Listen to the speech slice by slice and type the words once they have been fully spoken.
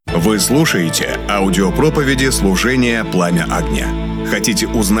Вы слушаете аудиопроповеди служения «Пламя огня». Хотите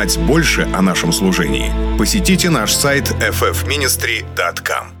узнать больше о нашем служении? Посетите наш сайт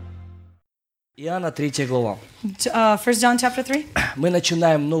ffministry.com. Иоанна 3 глава. 1 John chapter 3. Мы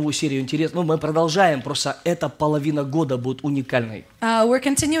начинаем новую серию интересных. Мы продолжаем, просто эта половина года будет уникальной. We're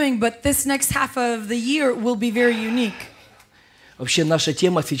continuing, but this next half of the year will be very unique. Вообще наша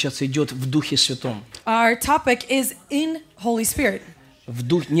тема сейчас идет в Духе Святом. Our topic is in Holy Spirit.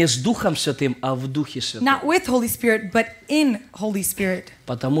 Не с Духом Святым, а в Духе Святом. Not with Holy Spirit, but in Holy Spirit.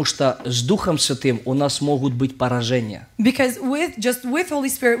 Потому что с Духом Святым у нас могут быть поражения. Because just with Holy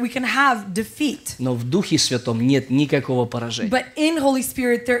Spirit we can have defeat. Но в Духе Святом нет никакого поражения. But in Holy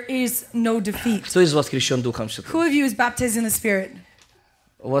Spirit there is no defeat. Кто из вас крещен Духом Святым? Who of you is baptized in the Spirit?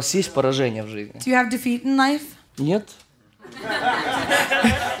 У вас есть поражение в жизни? Do you have defeat in life? Нет?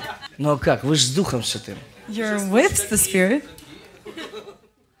 Ну а как? Вы же с Духом Святым. You're with the Spirit.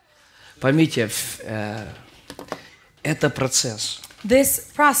 Поймите, это процесс. This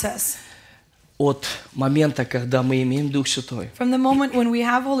process, От момента, когда мы имеем Дух Святой, from the moment when we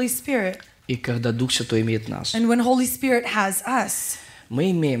have Holy Spirit и когда Дух Святой имеет нас. and when Holy Spirit has us, Мы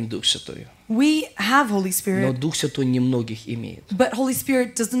имеем Дух Святой, we have Holy но Spirit, Дух Святой немногих имеет. but Holy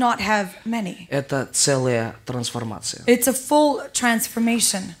Spirit does not have many. Это целая трансформация. It's a full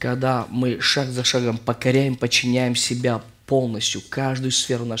transformation. Когда мы шаг за шагом покоряем, подчиняем себя полностью, каждую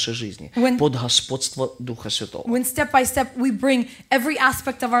сферу нашей жизни под господство Духа Святого. When step by step we bring every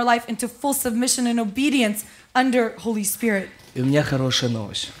aspect of our life into full submission and obedience under Holy Spirit. И у меня хорошая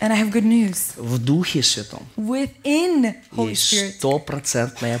новость. And I have good news. В Духе Святом Within Holy есть Spirit,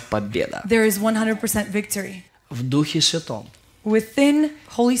 стопроцентная победа. there is 100% victory. В Духе Святом Within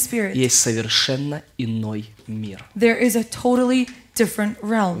Holy Spirit, есть совершенно иной мир. there is a totally different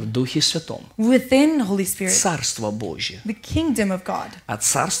В realm. Духе Святом Within Holy Spirit, Царство Божье. the kingdom of God. А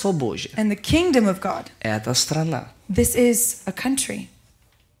Царство Божье And the kingdom of God, – это страна. this is a country.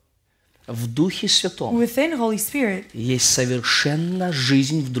 В Духе Святом Within Holy Spirit, есть совершенно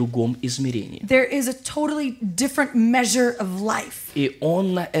жизнь в другом измерении. there is a totally different measure of life. И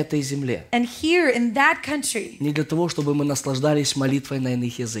Он на этой земле And here in that country, не для того, чтобы мы наслаждались молитвой на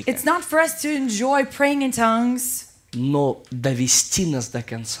иных языках, it's not for us to enjoy praying in tongues, но довести нас до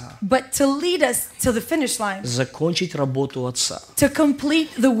конца, but to lead us to the finish line, закончить работу Отца to complete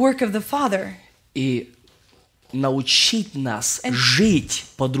the work of the Father, и научить нас жить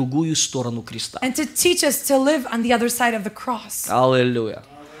по другую сторону креста. and to teach us to live on the other side of the cross. Аллилуйя!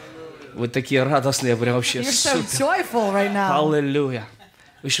 Вы такие радостные, прям вообще You're so супер. joyful right now. Аллилуйя!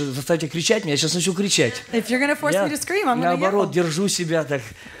 Вы еще заставите кричать меня, я сейчас начну кричать. If you're going to force Я, me to scream, I'm going to наоборот, yell. держу себя так.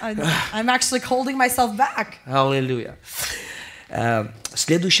 I'm actually holding myself back. Аллилуйя!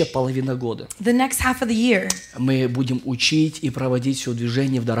 Следующая половина года The next half of the year, мы будем учить и проводить все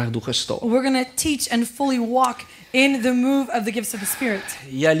движение в дарах Духа Святого. we're going to teach and fully walk in the move of the gifts of the Spirit.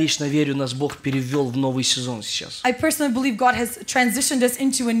 Я лично верю, нас Бог перевел в новый сезон сейчас. I personally believe God has transitioned us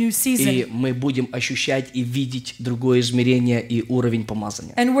into a new И season. мы будем ощущать и видеть другое измерение и уровень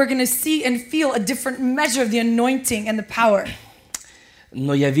помазания. And we're going to see and feel a different measure of the anointing and the power.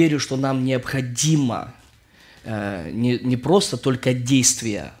 Но я верю, что нам необходимо не просто только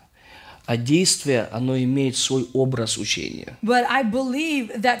действие, а действие, оно имеет свой образ учения. But I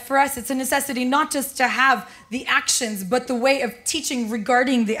believe that for us it's a necessity not just to have the actions, but the way of teaching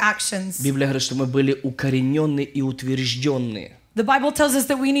regarding the actions. Библия говорит, что мы были укоренены и утверждены. The Bible tells us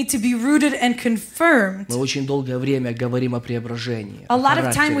that we need to be rooted and confirmed. Мы очень долгое время говорим о преображении, A о lot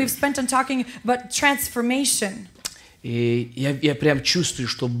of time характере. we've spent on talking about transformation. И я прям чувствую,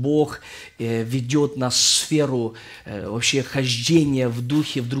 что Бог ведет нас в сферу вообще хождения в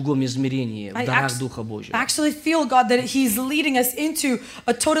Духе, в другом измерении, в дарах Духа Божьего. I actually feel, God, that He's leading us into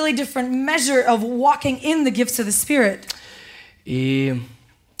a totally different measure of walking in the gifts of the Spirit. И,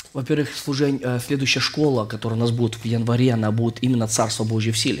 во-первых, следующая школа, которая у нас будет в январе, она будет именно Царство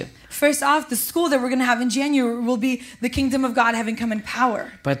Божье в силе. First off, the school that we're going to have in January will be the kingdom of God having come in power.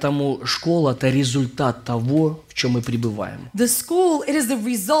 Поэтому школа – это результат того, в чем мы пребываем. The school, it is the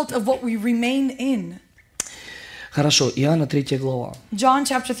result of what we remain in. Хорошо, Иоанна 3 глава. John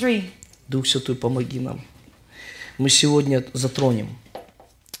chapter 3. Дух Святой, помоги нам. Мы сегодня затронем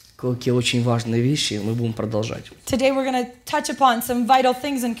какие очень важные вещи, мы будем продолжать. Today we're going to touch upon some vital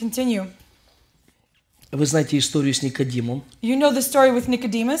things and continue. Вы знаете историю с Никодимом, You know the story with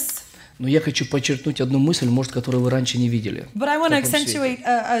Nicodemus, но я хочу подчеркнуть одну мысль, может, которую вы раньше не видели. but I want to В таком свете.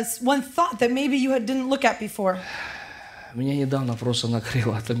 accentuate one thought that maybe you didn't look at before. Меня недавно просто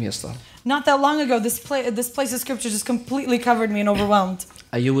накрыло это место. Not that long ago, this place of scripture just completely covered me and overwhelmed.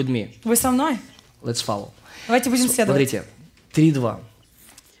 Are you with me? Вы со мной? Let's follow. Давайте будем следовать. Смотрите, 3:2.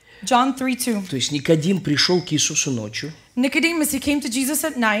 John 3:2. То есть Никодим пришел к Иисусу ночью Nicodemus, he came to Jesus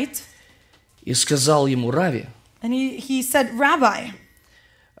at night, и сказал ему: Рави, and he said, Rabbi,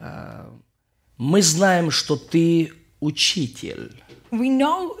 мы знаем, что ты учитель. we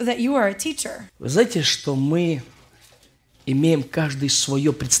know that you are a teacher. Вы знаете, что мы имеем каждый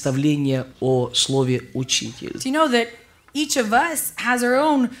свое представление о слове «учитель». Do you know that each of us has our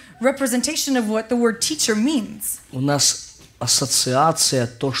own representation of what the word teacher means? У нас ассоциация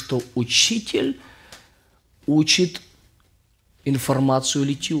то, что учитель учит информацию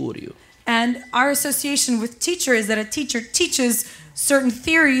или теорию. And our association with teacher is that a teacher teaches certain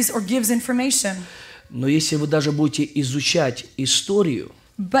theories or gives information. Но если вы даже будете изучать историю,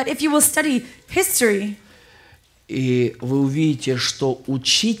 But if you will study history, и вы увидите, что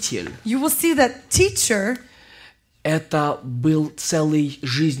учитель you will see that teacher, – это был целый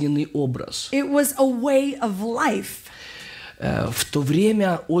жизненный образ. it was a way of life. В то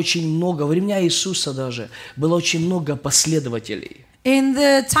время очень много, во времена Иисуса даже, было очень много последователей. In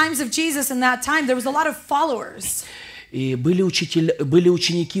the times of Jesus in that time, there was a lot of followers. И были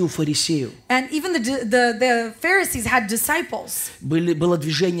ученики у фарисеев. And even the Pharisees had disciples. Было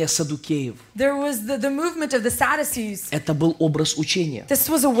движение саддукеев. There was the movement of the Sadducees. Это был образ учения This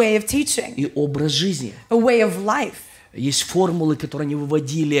was a way of teaching, и образ жизни. a way of life. Есть формулы, которые они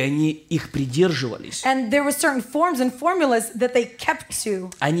выводили, они их придерживались. And there were certain forms and formulas that they kept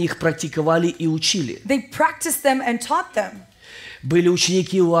to. Они их практиковали и учили. They practiced them and taught them. Были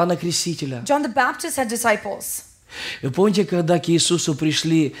ученики Иоанна Крестителя. John the Baptist had disciples. Вы помните, когда к Иисусу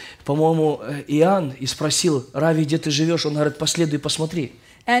пришли, по-моему, Иоанн и спросил: Рави, где ты живешь? Он говорит: последуй, посмотри.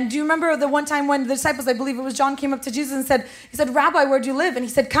 And do you remember the one time when the disciples, I believe it was John, came up to Jesus and said, Rabbi, where do you live? And he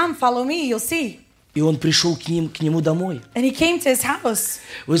said, come, follow me, you'll see. И он пришел к нему домой. And he came to his house.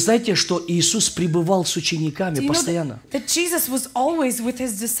 Вы знаете, что Иисус пребывал с учениками Do you know постоянно. that Jesus was always with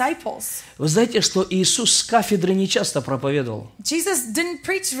his disciples? Вы знаете, что Иисус с кафедры не часто проповедовал, Jesus didn't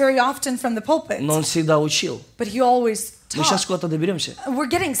preach very often from the pulpit, но он всегда учил. but he always Мы сейчас taught. куда-то доберемся. We're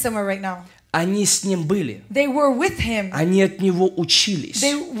getting somewhere right now. Они с ним были. They were with him. Они от него учились.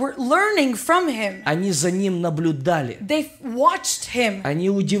 They were learning from him. Они за ним наблюдали. They watched him. Они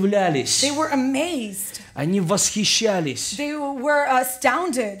удивлялись. They were amazed. Они восхищались. They were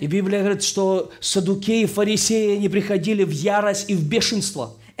astounded. И Библия говорит, что саддукеи, фарисеи, они приходили в ярость и в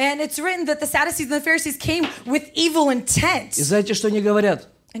бешенство. And it's written that the Sadducees and the Pharisees came with evil intent. И знаете, что они говорят?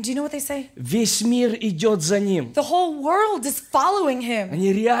 And do you know what they say? Весь мир идет за ним. The whole world is following him.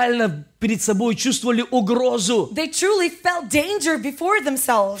 Они реально перед собой чувствовали угрозу. They truly felt danger before В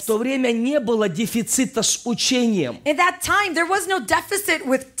themselves. то время не было дефицита с учением. In that time, there was no deficit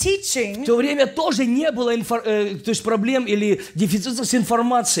with В teaching. то время тоже не было то есть проблем или дефицита с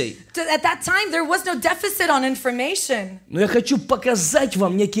информацией. At that time, there was no deficit on information. Но я хочу показать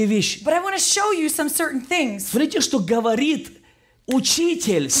вам некие вещи. But I want to show you some certain things. Смотрите, что говорит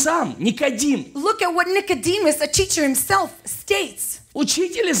учитель сам, Никодим. Look at what Nicodemus, a teacher himself, states.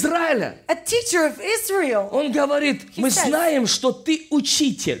 Учитель Израиля. A teacher of Israel. Он говорит: мы says, знаем, что ты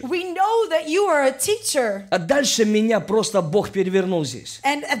учитель. We know that you are a teacher. А дальше меня просто Бог перевернул здесь.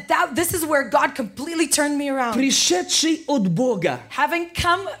 And this is where God completely turned me around. Пришедший от Бога. Having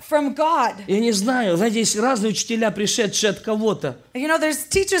come from God. Я не знаю, знаете, есть разные учителя, пришедшие от кого-то. You know, there's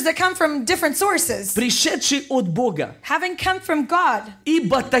teachers that come from different sources. Пришедший от Бога. Having come from God.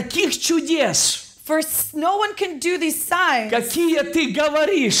 Ибо таких чудес, For no one can do these signs какие ты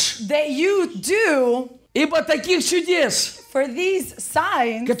говоришь, that you do. ибо таких чудес, For these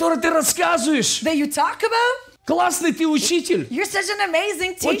signs которые ты рассказываешь, that you talk about. классный ты учитель. You're such an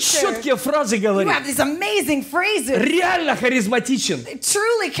amazing Вот teacher. четкие фразы You говорит. have these amazing phrases. Реально харизматичен.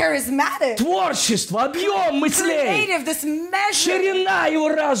 Truly charismatic. Творчество, объем мыслей, Creative, this measure. ширина его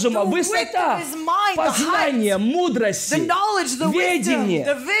разума, The width высота, of his mind, the познание, The мудрости, knowledge, the wisdom, ведение.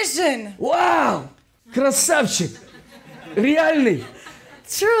 the vision. Вау! Красавчик! Реальный!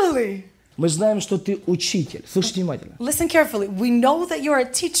 Truly. Мы знаем, что ты учитель. Слушайте внимательно. Listen carefully. We know that you're a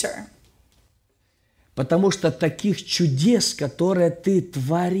teacher. Потому что таких чудес, которые ты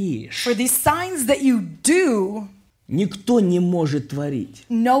творишь, For these signs that you do, никто не может творить.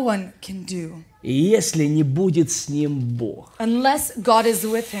 no one can do. И если не будет с ним Бог. Unless God is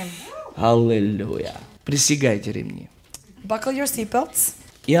with him. Аллилуйя. Пристегайте ремни. Buckle your seatbelts.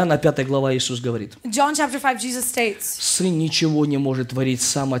 Иоанна 5 глава Иисус говорит: John chapter 5, Jesus states, Сын ничего не может творить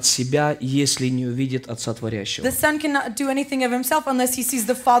сам от себя, если не увидит Отца Творящего. the Son cannot do anything of himself unless he sees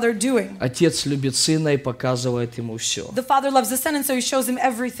the Father doing. Отец любит Сына и показывает Ему все. The Father loves the Son, and so he shows him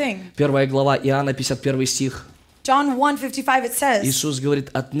everything. 1 глава Иоанна, 51 стих. John 1:55 it says, Иисус говорит,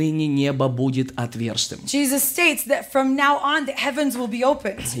 отныне небо будет отверстым. Jesus states that from now on the heavens will be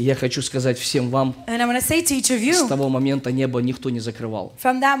opened. И я хочу сказать всем вам, And I'm going to say to each of с you, того момента небо никто не закрывал.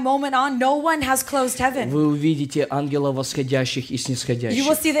 from that moment on, no one has closed heaven. Вы увидите ангелов восходящих и You will снисходящих.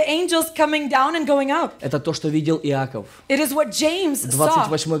 see the angels coming down and going up. Это то, что видел Иаков. It is what James В saw.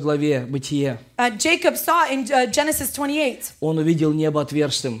 28 главе Бытие. Jacob saw in Genesis 28. Он увидел небо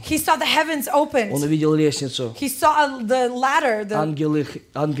отверстым. He saw the heavens Он opened. увидел лестницу. He saw the ladder,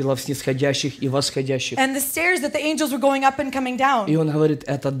 Ангелов снисходящих и восходящих. and the stairs that the angels were going up and coming И down. он говорит,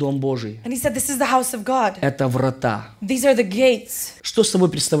 это дом Божий. And he said, this is the house of God. Это врата. These are the gates. Что собой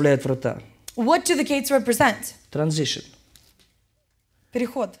представляет врата? What do the gates represent? Transition.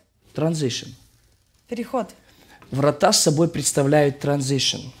 Переход. Transition. Переход. Врата с собой представляют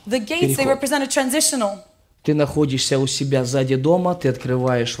transition. The gates, they Переход. represent a transitional. Ты находишься у себя сзади дома, ты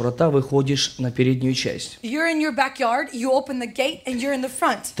открываешь врата, выходишь на переднюю часть. You're in your backyard, you open the gate, and you're in the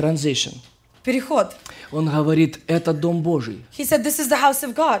front. Transition. Переход. Он говорит, это дом Божий, He said, this is the house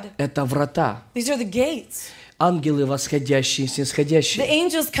of God. это врата. These are the gates. Ангелы восходящие и The снисходящие.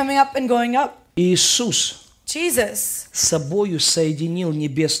 angels coming up and going up. Иисус Jesus. с собою соединил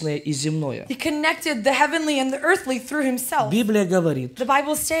небесное и земное. He connected the heavenly and the earthly through himself. Библия говорит, The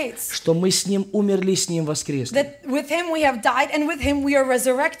Bible states что мы с Ним умерли, с Ним воскресли. that with him we have died and with him we are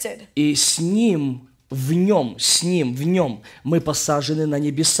resurrected. И с Ним, в Нем, с Ним, в Нем мы посажены на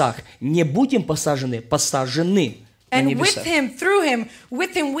небесах. Не будем посажены, посажены на And with небесах. him, through him,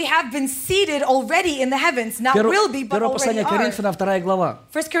 with him we have been seated already in the heavens. Not will be, but Первое already послание are. Коринфянам, 2 глава.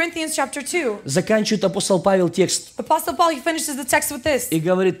 1 Corinthians chapter 2. Заканчивает апостол Павел текст Apostle Paul, he finishes the text with this. и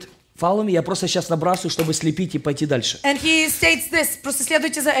говорит, follow me, я просто сейчас набрасываю, чтобы слепить и пойти дальше. And he states this. Просто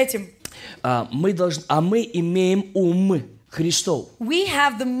следуйте за этим. Мы имеем ум Христов. We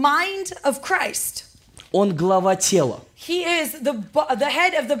have the mind of Christ. Он глава тела. He is the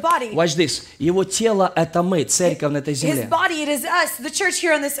head of the body. Watch this. Его тело – это мы, церковь на этой His земле. body, it is us, the church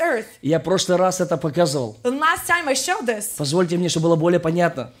here on this earth. Я в прошлый раз это показывал. The last time I showed this, Позвольте мне, чтобы было более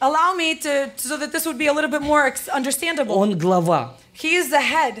понятно. allow me so that this would be a little bit more understandable. Он глава. He is the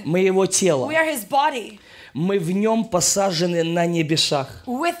head. Мы его тело. We are his body. Мы в нем посажены на небесах.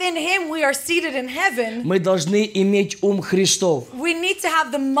 Within him we are seated in heaven. Мы должны иметь ум Христов. We need to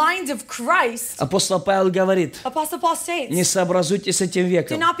have the mind of Christ. Апостол Павел говорит, Apostle Paul states, не сообразуйтесь с этим do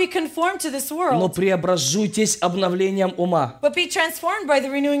веком, not be conformed to this но world, преобразуйтесь обновлением ума, but be transformed by the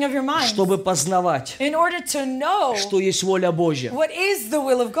renewing of your mind, чтобы познавать, in order to know что есть воля Божья. what is the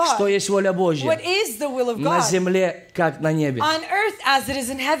will of Что God, есть воля Божья what is the will of на God, земле, как на небе. on earth as it is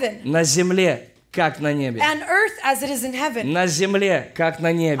in heaven, На земле, как на небе. and earth as it is in heaven, На земле, как на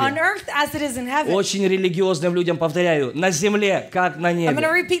on небе. earth as it is in heaven. Очень религиозным людям повторяю. На земле, как на I'm going to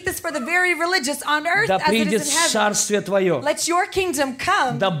небе. repeat this for the very religious, on earth Да as it придет is in heaven. царствие Твое. Let your kingdom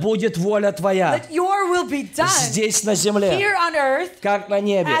come, Да будет воля Твоя let your will be done здесь на земле, here on earth как на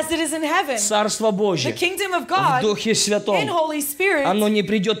небе. as it is in heaven. Царство The Божье kingdom of в God Духе in Святом. Holy Spirit, Оно не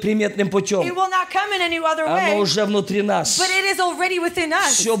придет приметным it путем. will not come in any other Оно way, уже внутри нас. but it is already within us.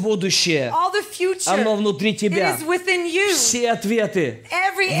 Все будущее, All the future, оно внутри it тебя. is within you. Все ответы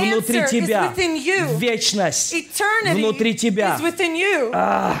Every внутри answer is тебя. within you. Вечность Eternity внутри тебя. is within you.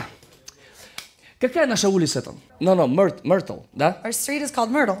 Какая наша улица там? Myrtle, да? Our street is called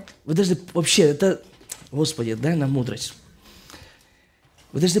Myrtle. Вы должны вообще, это... Господи, дай нам мудрость.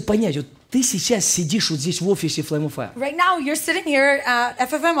 Вы должны понять, вот ты сейчас сидишь вот здесь в офисе Flame of Fire, Right now, you're sitting here at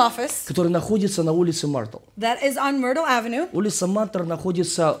FFM office который находится на улице Мартл. that is on Myrtle Avenue. Улица Мартл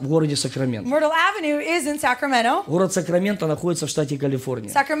находится в городе Сакраменто. Myrtle Avenue is in Sacramento. Город Сакраменто находится в штате Калифорния.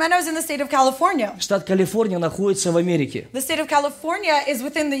 Sacramento is in the state of California. Штат Калифорния находится в Америке. The state of California is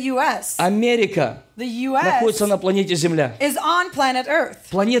within the U.S. Америка The U.S. находится на планете Земля. is on planet Earth.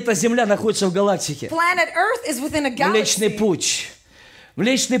 Планета Земля находится в галактике. Planet Earth is within a Млечный galaxy. путь.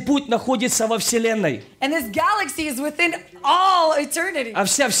 Млечный путь находится во Вселенной, And this galaxy is within all eternity. а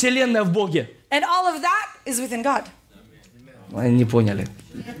вся Вселенная в Боге. And all of that is within God. Они не поняли.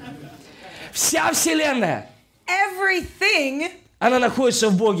 Вся Вселенная, Everything, она находится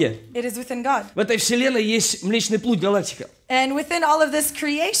в Боге. it is within God. В этой Вселенной есть Млечный путь, галактика. And within all of this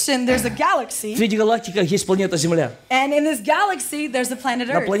creation, there's a galaxy. В этих галактиках есть планета Земля. And in this galaxy, there's the planet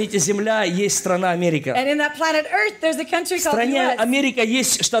На Earth. планете Земля есть страна Америка. And in that planet Earth, there's a country В called the стране U.S. Америка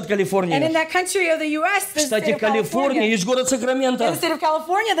есть штат And in Калифорния. that country of the U.S., В there's the state штате of Калифорния California. есть город In the Сакраменто. state of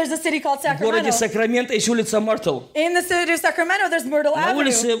California, there's a city called В городе Sacramento. Сакраменто есть улица Мартл. In the city of Sacramento, there's Myrtle На Avenue.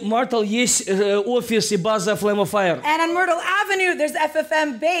 улице Мартл есть офис и база Flame of Fire. And on Myrtle Avenue, there's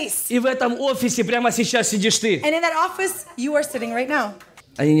FFM base. И в этом офисе прямо сейчас сидишь ты. And in that office, you are sitting right now.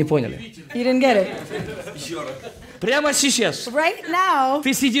 Они не поняли. You didn't get it. Прямо сейчас Right now,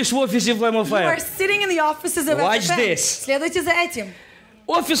 ты сидишь в офисе Flame of you are Fire. sitting in the offices of Watch FFM. this. Следуйте за этим.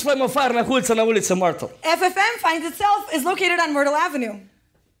 Офис Flame of Fire находится на улице Мартл. FFM finds itself is located on Myrtle Avenue.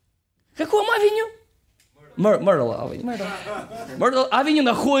 Каком авеню? Мyrtle Avenue. Myrtle Avenue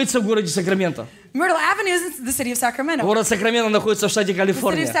находится в городе Сакраменто. Myrtle Avenue is in the city of Sacramento. Город Сакраменто находится в штате The city of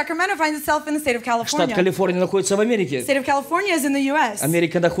Калифорния. Sacramento finds itself in the state of Штат California. Калифорния находится в Америке. The state of California is in the U.S.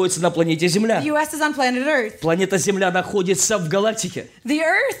 Америка находится на планете Земля. The U.S. is on planet Earth. Планета Земля находится в галактике. The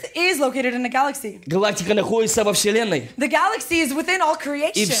Earth is located in a galaxy. Галактика находится во Вселенной. The galaxy is within all И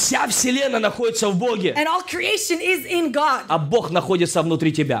creation. вся Вселенная находится в Боге. And all creation is in God. А Бог находится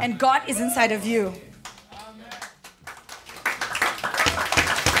внутри тебя. And God is inside of you.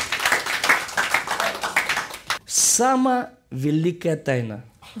 Самая великая тайна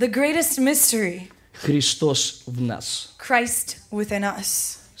The greatest mystery, – Христос в нас. Christ within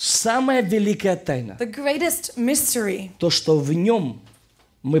us. Самая великая тайна The greatest mystery – то, что в Нем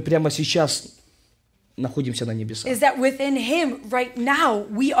мы прямо сейчас находимся на небесах. is that within Him, right now,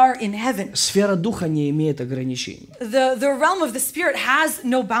 we are in heaven. Сфера Духа не имеет ограничений. The realm of the Spirit has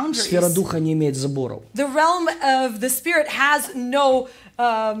no boundaries. Сфера Духа не имеет заборов. The realm of the Spirit has no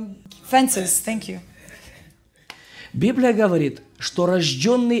fences. Thank you. Библия говорит, что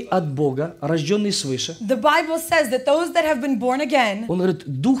рожденный от Бога, рожденный свыше, The Bible says that those that have been born again, он говорит,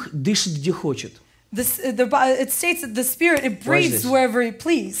 Дух дышит где хочет. it states that the Spirit, it breathes this. wherever He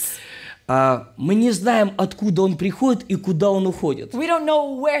please. Мы не знаем, откуда Он приходит и куда Он уходит. We don't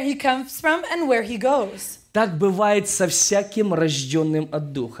know where He comes from and where He goes. Так бывает со всяким рожденным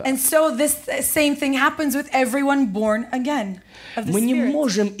от Духа. And so this same thing happens with everyone born again of the Мы не Spirit.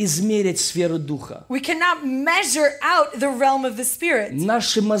 можем измерить сферу Духа. We cannot measure out the realm of the Spirit.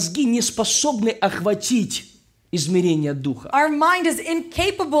 Наши мозги не способны охватить измерение Духа. Our mind is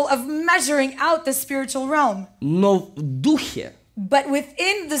incapable of measuring out the spiritual realm. Но в Духе But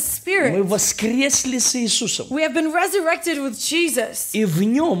within the мы Spirit, воскресли с Иисусом. we have been resurrected with Jesus. И в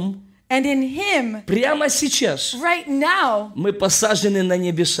Нем And in Him, прямо сейчас right now, мы посажены на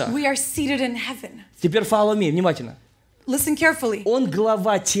небесах. we are seated in heaven. Теперь follow me, внимательно. Listen carefully. Он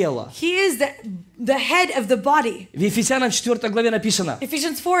глава тела. He is the head of the body. В Ефесянам 4 главе написано,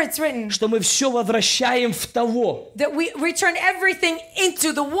 Ephesians 4, it's written что мы все возвращаем в того, that we return everything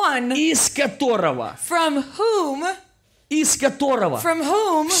into the one из которого from whom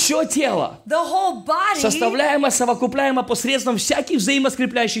все тело the whole body составляемо, совокупляемо посредством всяких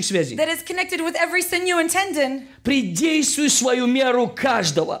взаимоскрепляющих связей. that is connected with every sinew and tendon, Придействуй свою меру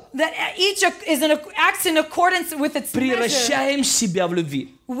каждого. that each acts in accordance with its measure. Превращаем себя в любви.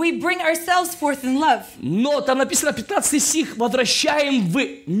 We bring ourselves forth in love. Но там написано 15 стих, возвращаем в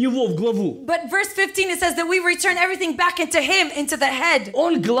него, в главу. But verse 15, it says that we return everything back into Him, into the head.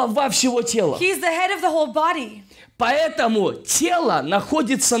 Он глава всего тела. He's the head of the whole body. Поэтому тело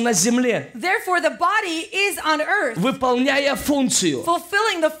находится на земле, Therefore, the body is on earth, выполняя функцию.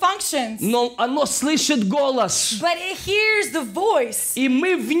 fulfilling the functions. Но оно слышит голос. But it hears the voice. И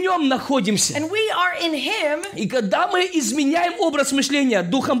мы в нем находимся. And we are in Him. И когда мы изменяем образ мышления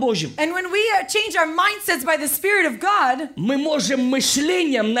Духом Божьим, And when we change our mindsets by the Spirit of God, мы можем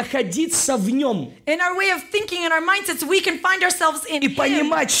мышлением находиться в нем. in our way of thinking and our mindsets, we can find ourselves in И Him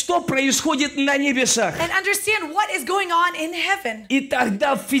понимать, что происходит на небесах. and understand what is going on in heaven. И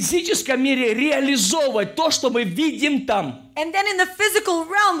тогда в физическом мире реализовывать то, что мы видим там. And then in the physical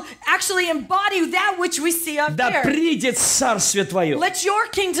realm, actually embody that which we see up Да there. придет Царствие Твое. Let your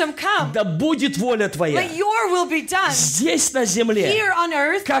kingdom come. Да будет воля Твоя. Let your will be done Здесь на земле, here on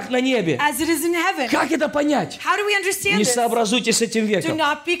earth как на небе. as it is in heaven. Как это понять? How do we understand Не this? сообразуйтесь с этим Do веком.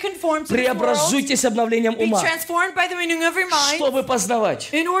 not be conformed to this world. Преобразуйтесь обновлением Be ума, transformed by the renewing of your mind чтобы познавать,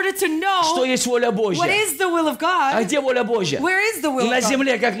 in order to что know есть воля what Божья. is the will of А God. где воля Божья? Where is the will На of God?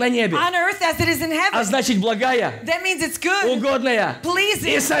 земле, как на небе. On earth as it is in А heaven. значит, благая, That means it's good, угодная и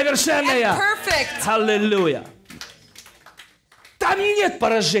pleasing, and совершенная. perfect. Аллилуйя. Там нет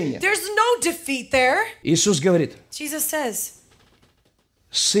поражения. There's no defeat there. Иисус говорит, Jesus says,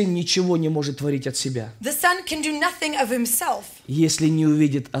 Сын ничего не может творить от себя, the Son can do nothing of Himself если не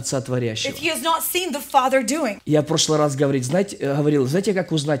увидит Отца Творящего. if He has not seen the Father doing. Я в прошлый раз говорил, знаете,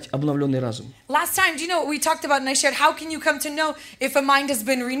 как узнать обновленный разум? Last time, do you know what we talked about and I shared? How can you come to know if a mind has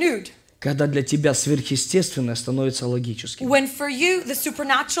been renewed? Когда для тебя сверхъестественное становится логическим. When for you the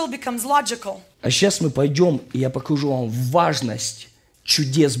supernatural becomes logical. А сейчас мы пойдем, и я покажу вам важность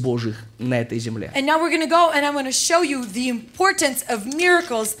чудес Божьих на этой земле. And now we're going to go and I'm going to show you the importance of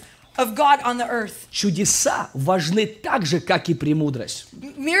miracles of God on the earth. Чудеса важны так же, как и премудрость.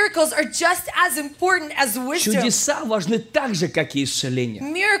 Miracles are just as important as wisdom. Чудеса важны так же, как и исцеление.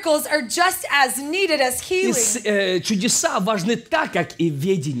 Miracles are just as needed as healing. Чудеса важны так, как и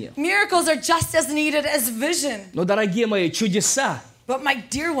ведение. Miracles are just as needed as vision. Но, дорогие мои, чудеса But my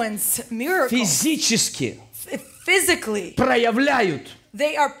dear ones, miracles, физически physically, проявляют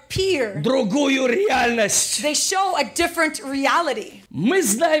they appear. другую реальность. They show a different reality. Мы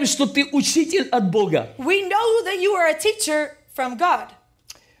знаем, что ты учитель от Бога, We know that you are a teacher from God.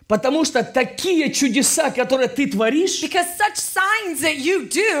 потому что такие чудеса, которые ты творишь, Because such signs that you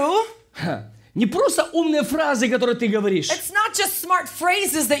do, не просто умные фразы, которые ты говоришь, it's not just smart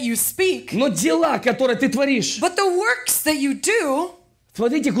phrases that you speak, но дела, которые ты творишь. but the works that you do.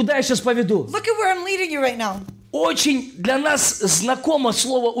 Смотрите, куда я сейчас поведу. Look at where I'm leading you right now. Очень для нас знакомо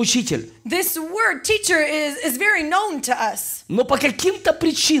слово «учитель». This word teacher is very known to us. Но по каким-то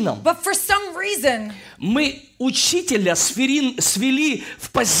причинам But for some reason, мы учителя свели в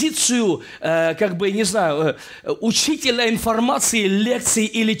позицию, учителя информации, лекций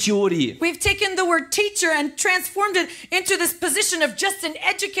или теории. we've taken the word teacher and transformed it into this position of just an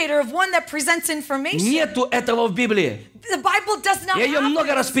educator, of one that presents information. Нету этого в Библии. The Bible does not Я ее have много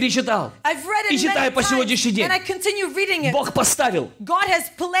it. раз перечитал. I've read И it читаю many по сегодняшний times, день. and I continue reading it. Бог поставил God has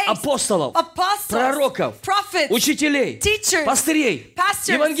placed апостолов, apostles, пророков, prophets, учителей, teachers, пастырей,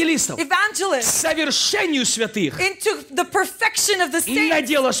 pastors, евангелистов к evangelists совершению святых into the perfection of the на saints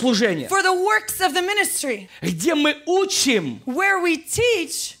дело служения, for the works of the ministry, где мы учим where we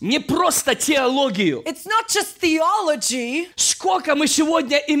teach. не просто теологию. It's not just theology. Сколько мы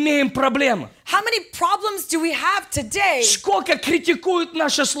сегодня имеем проблем? How many problems do we have today? Сколько критикуют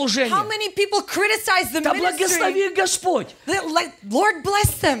наше How служение? many people criticize the Да ministry? благослови Господь. Like, Lord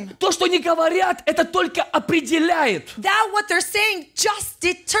bless them. То, что не говорят, это только определяет That what they're saying just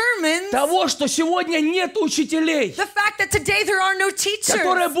determines того, что сегодня нет учителей, the fact that today there are no teachers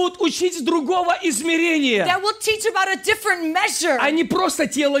которые будут учить с другого измерения, that will teach about a different measure а не просто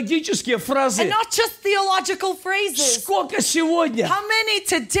теологические and фразы. not just theological phrases. Сколько сегодня How many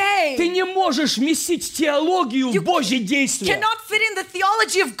today ты не можешь вместить теологию в Божье действие? cannot fit in the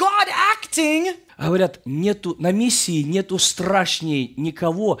theology of God acting? Говорят, на миссии нету страшней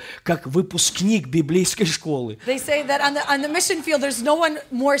никого, как выпускник библейской школы. They say that on the mission field there's no one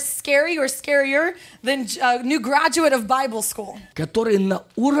more scary or scarier than a new graduate of Bible school. Который на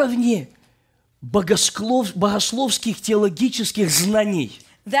уровне богословских теологических знаний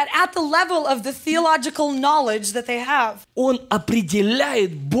That at the level of the theological knowledge that they have, он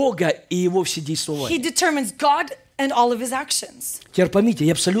определяет Бога и Его he вседействование. determines God and all of his actions. Теперь поймите,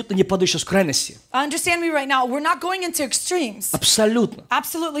 я абсолютно не падаю сейчас в крайности. Understand me right now, we're not going into extremes. Абсолютно.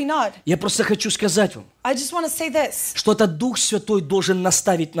 Absolutely not. Я просто хочу сказать вам, I just want to say this. что этот Дух Святой должен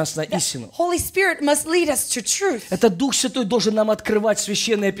наставить нас на истину. Holy Spirit must lead us to truth. Этот Дух Святой должен нам открывать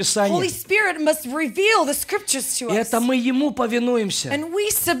Священное Holy Писание. Spirit must reveal the scriptures to И us. это мы Ему повинуемся. And we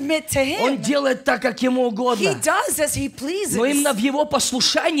submit to Он him. делает так, как Ему He угодно. does as he pleases. Но именно в Его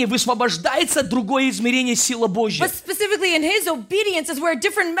послушании высвобождается другое измерение сила Божья. But specifically in his obedience is where a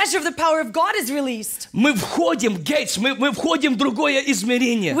different measure of the power of God is released. Мы входим, Гейтс, мы входим в другое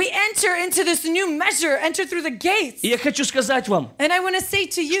измерение. We enter into this new measure, enter through the gates. И я хочу сказать вам, And I want to say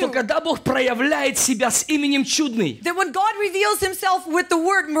to что you когда Бог проявляет себя с именем чудный, that when God reveals himself with the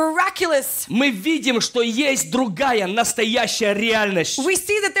word miraculous, мы видим, что есть другая настоящая реальность. we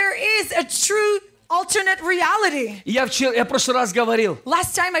see that there is a true alternate reality. Я в прошлый раз говорил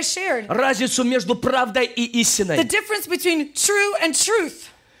Last time I shared разницу между правдой и the истиной. difference between true and truth.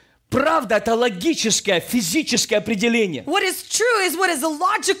 Правда – это логическое, физическое определение. What is true is what is a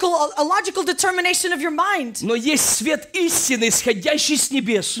logical determination of your mind. Но есть свет истины, исходящий с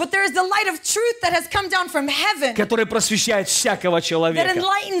небес, But there is the light of truth that has come down from heaven который просвещает всякого that человека.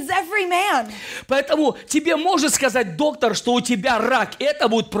 enlightens every man. Поэтому тебе может сказать доктор, что у тебя рак, и это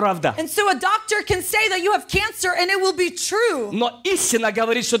будет правда. And so a doctor can say that you have cancer and it will be true. Но истина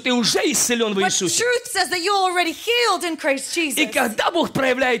говорит, что ты уже исцелен в But Иисусе. truth says that you're already healed in Christ И Jesus. когда Бог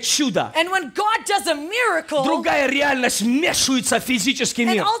проявляет чудо, And when God does a miracle, другая реальность вмешивается в физический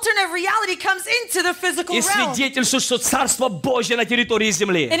an мир alternate reality comes into the physical и realm. свидетельствует, что Царство Божье на территории And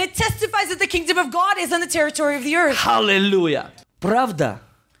земли. it testifies that the kingdom of God is on the territory of the earth. Аллилуйя! Правда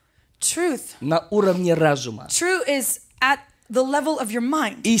Truth. на уровне разума. True is at the level of your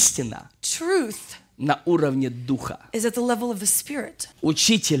mind. Истина Truth на уровне духа. is at the level of the spirit.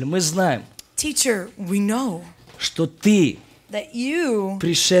 Учитель, мы знаем, Teacher, we know что ты that you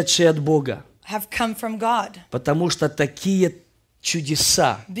пришедший от Бога, have come from God потому что такие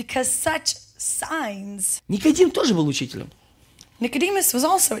чудеса. because such signs. Никодим тоже был учителем. Nicodemus was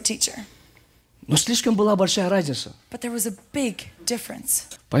also a teacher, Но слишком была большая разница. but there was a big difference.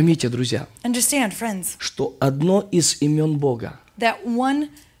 Поймите, друзья, Understand, friends, что одно из имен Бога that one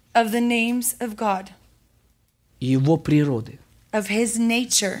of the names of God, и Его природы of His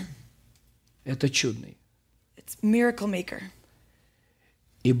nature, – это чудный. it's miracle maker.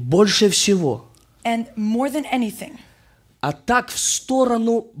 И больше всего And more than anything, атак в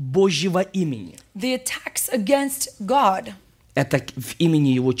сторону Божьего имени the attacks against God, – это в имени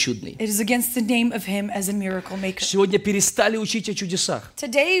Его чудный. it is against the name of Him as a miracle maker. Сегодня перестали учить о чудесах,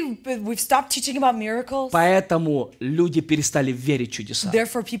 Today, we've stopped teaching about miracles. поэтому люди перестали верить в чудеса.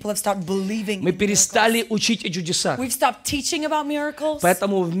 Therefore, people have stopped believing Мы in miracles. перестали учить о чудесах, We've stopped teaching about miracles.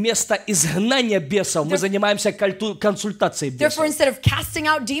 поэтому вместо изгнания бесов мы занимаемся консультацией Therefore, бесов. instead of casting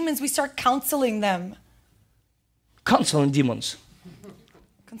out demons, we start counseling them. Counseling demons.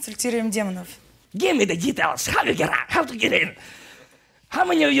 Консультируем демонов. Give me the details. How you get out? How to get in? How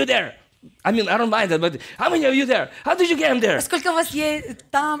many of you there? I mean, I don't mind that, but how many of you there? How did you get in there? А сколько вас есть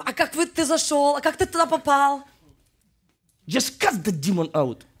там? А как ты зашел? А как ты туда попал? Just cast the demon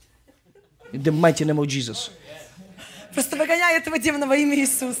out. In the mighty name of Jesus. Просто выгоняй этого демона во имя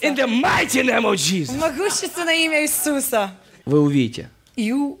Иисуса. In the mighty name of Jesus. Могущественное имя Иисуса. Вы увидите,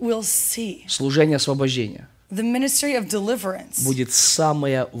 You will see служение освобождения the ministry of deliverance будет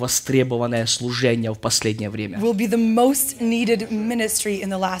самое востребованное служение в последнее время. will be the most needed ministry in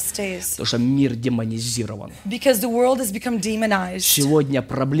the last days. Потому что мир демонизирован. Because the world has become demonized. Сегодня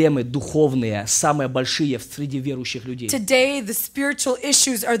проблемы духовные самые большие среди верующих людей. Today, the spiritual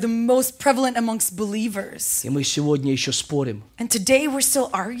issues are the most prevalent amongst believers. И мы сегодня еще спорим. And today, we're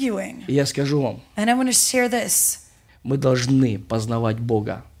still arguing. И я скажу вам, And I want to share this. мы должны познавать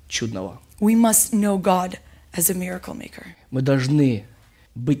Бога чудного. We must know God as a miracle maker. Мы должны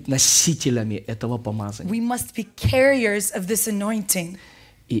быть носителями этого помазания We must be carriers of this anointing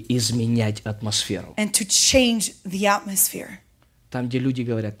и изменять атмосферу. and to change the atmosphere. Там, где люди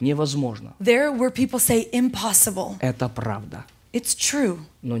говорят, невозможно, There where people say impossible, это правда, it's true,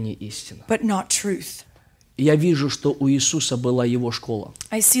 но не истина. but not truth. И я вижу, что у Иисуса была его школа.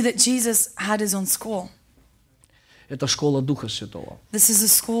 I see that Jesus had his own school. Это школа Духа Святого. This is a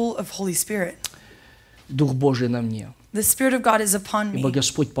school of Holy Spirit. Дух Божий на мне. The Spirit of God is upon Ибо me,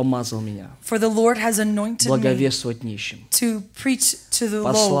 Господь помазал меня for the Lord has anointed me благовествовать нищим. to preach to the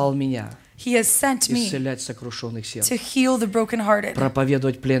Послал low. меня He has sent me исцелять сокрушенных to сердцем, heal the brokenhearted,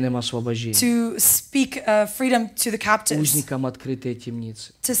 проповедовать пленным освобождение, to speak freedom to the captives, узникам открытые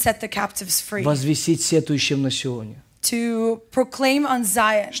темницы, to set the captives free, возвестить сетующим на Сионе, to proclaim on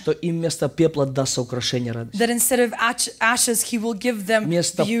Zion что им вместо пепла дастся украшение радости, that instead of ashes, he will give them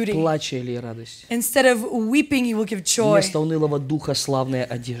вместо beauty. плача или радости, Instead of weeping, he will give joy. вместо унылого духа славная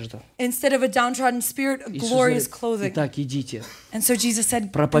одежда. Instead of a downtrodden spirit, a Иисус glorious говорит, clothing. итак, идите, And so Jesus said, and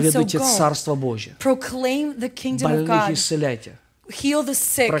so проповедуйте go, Царство Божье, proclaim the kingdom of больных God, исцеляйте, heal the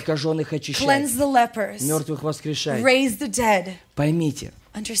sick, прокаженных очищайте, cleanse the lepers, мертвых воскрешайте. raise the dead. Поймите,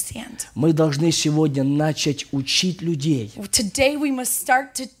 Understand. мы должны сегодня начать учить людей Today we must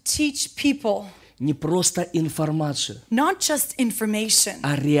start to teach people не просто информацию, not just information,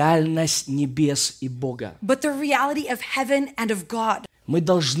 а реальность небес и Бога. but the reality of heaven and of God. Мы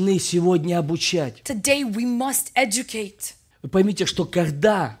должны сегодня обучать. Today we must educate. Вы поймите, что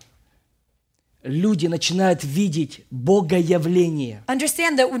когда люди начинают видеть Богоявление,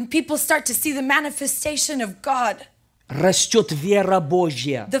 Understand that when people start to see the manifestation of God, растет вера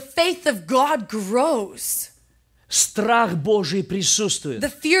Божья, the faith of God grows. страх Божий присутствует.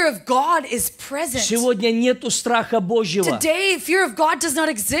 The fear of God is present. Сегодня нету страха Божьего. Today, fear of God does not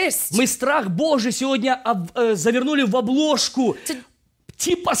exist. Мы страх Божий сегодня завернули в обложку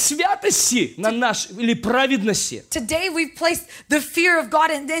типа святости на наш или праведности. Today, we've placed the fear of God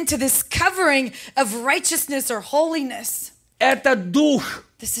into this covering of righteousness or holiness. Это дух.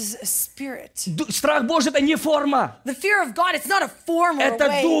 This is a spirit. Страх Божий это не форма. The fear of God, it's not a form or a Это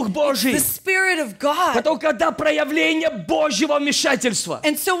way. Дух It's Божий. the Spirit of God. Потому когда проявление Божьего вмешательства,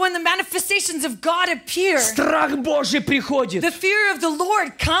 And so when the manifestations of God appear, страх Божий приходит. the fear of the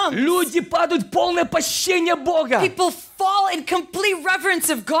Lord comes. Люди падают в полное почтение Бога. People fall in complete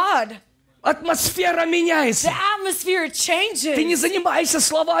reverence of God. Атмосфера меняется. The atmosphere changes. Ты не занимаешься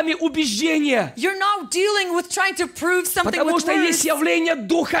словами убеждения, You're not dealing with trying to prove something потому with что есть words. явление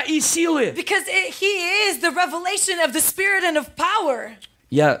духа и силы. Because He is the revelation of the Spirit and of power.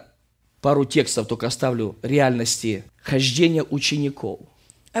 Я пару текстов только оставлю реальности хождения учеников.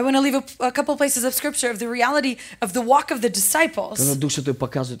 I want to leave a couple places of scripture of the reality of the walk of the disciples Когда Дух Святой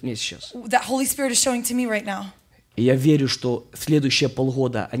показывает мне сейчас. that Holy Spirit is showing to me right now. И я верю, что в следующие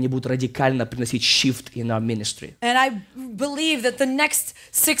полгода они будут радикально приносить shift in our ministry. And I believe that the next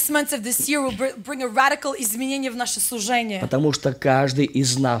 6 months of this year will bring a radical изменение в наше служение. Потому что каждый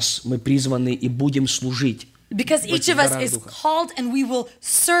из нас, мы призваны и будем служить. Because each of us is called and we will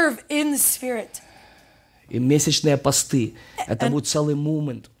serve in the Spirit. И месячные посты – это будет целый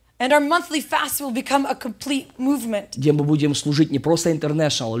movement, And our monthly fast will become a complete movement. где мы будем служить не просто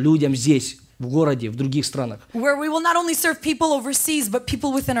international, людям здесь, в городе, в других странах. Where we will not only serve people overseas, but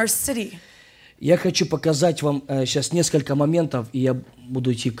people within our city. Я хочу показать вам сейчас несколько моментов, и я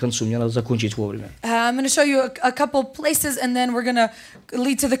буду идти к концу, мне надо закончить вовремя. I'm going to show you a couple places, and then we're going to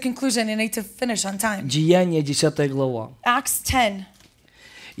lead to the conclusion. I need to finish on time. Деяния, 10 глава. Acts 10.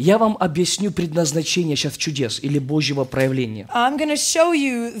 Я вам объясню предназначение сейчас чудес или Божьего проявления. I'm going to show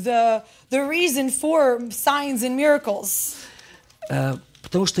you the reason for signs and miracles.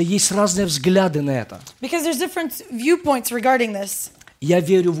 Потому что есть разные взгляды на это. Because there's different viewpoints regarding this. Я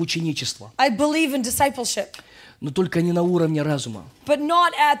верю в ученичество, I believe in discipleship, но только не на уровне разума, but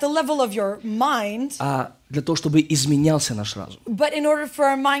not at the level of your mind, а для того, чтобы изменялся наш разум. but in order for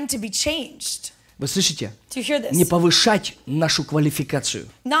our mind to be changed. Вы слышите? Do you hear this? Не повышать нашу квалификацию,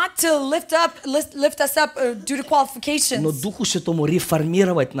 Not to lift us up due to но qualifications, Духу Святому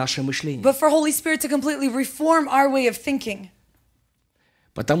реформировать наше мышление. but for Holy Spirit to completely reform our way of thinking.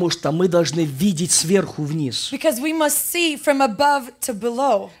 Потому что мы должны видеть сверху вниз, Because we must see from above to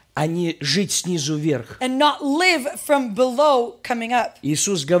below а не жить снизу вверх. and not live from below coming up.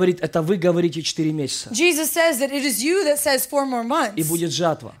 Иисус говорит, это вы говорите 4 месяца, Jesus says that it is you that says 4 more и months будет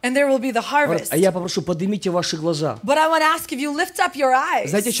жатва. and there will be the Говорит, harvest. а я попрошу, поднимите ваши глаза. But I want to ask if you lift up your eyes.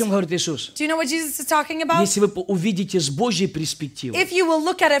 Знаете, о чем говорит Иисус? Do you know what Jesus is talking about? Если вы увидите с Божьей перспективы, If you will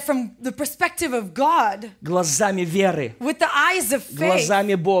look at it from the perspective of God, глазами веры, with the eyes of faith,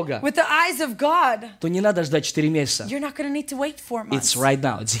 глазами Бога, with the eyes of God, то не надо ждать 4 месяца. you're not going to need to wait 4 months. It's right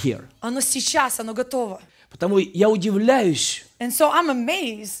now, it's here. Оно сейчас, оно готово. Потому я удивляюсь, And so I'm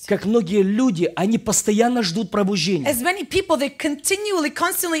amazed. как многие люди, они постоянно ждут пробуждения. As many people, they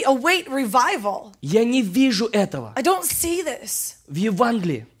constantly await revival. Я не вижу этого I don't see this в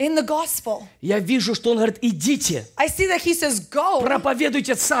Евангелии. in the gospel. Я вижу, что Он говорит, идите, I see that he says, go,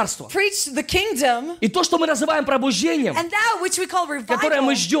 проповедуйте царство. preach the kingdom, И то, что мы называем пробуждением, and that which we call которое revival,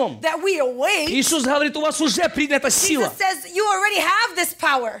 мы ждем. that we await, Иисус говорит, у вас уже принята сила. Jesus says, you already have this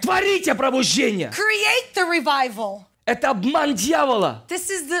power. Творите пробуждение. Create the revival. Это обман дьявола. This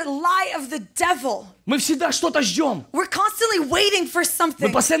is the lie of the devil. Мы всегда что-то ждем. We're constantly waiting for Мы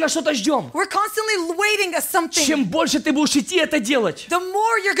something. постоянно что-то ждем. We're constantly waiting at something. Чем больше ты будешь идти это делать, The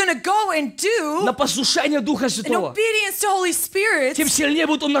more you're going to go and do на послушание Духа in Святого, obedience to Holy Spirit, тем сильнее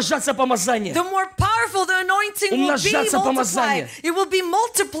будет умножаться помазание. the more powerful the anointing will be Умножаться multiplied. помазание. It will be Не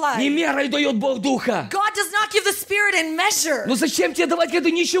multiplied. мерой дает Бог Духа. God does not give the Spirit in measure. Но зачем тебе давать, когда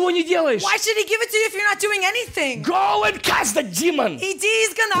ты ничего не деладелаешь? Why should He give it to you if you're not doing anything? Go and cast the demon. Иди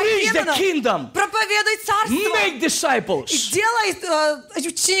изгоняй Preach the демонов. kingdom. Проповедуй царство. Make disciples. И делай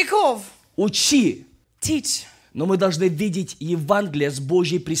учеников. Учи. Teach. Но мы должны видеть Евангелие с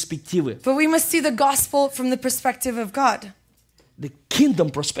Божьей перспективы. But we must see the gospel from the perspective of God. The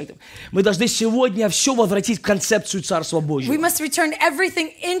kingdom perspective. Мы должны сегодня все возвратить в концепцию Царства We Божьего. must return everything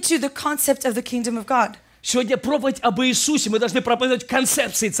into the concept of the kingdom of God. Сегодня проповедь об Иисусе мы должны проповедовать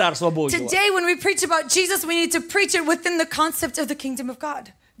концепции Царства Божьего. Today, when we preach about Jesus, we need to preach it within the concept of the kingdom of God.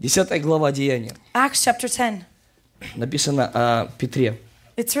 10 глава Деяния. Acts chapter 10. Написано о Петре.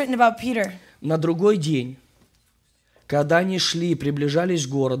 It's written about Peter. На другой день, когда они шли и приближались к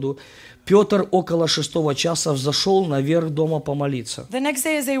городу, Петр около 6 часа взошел наверх дома помолиться. The next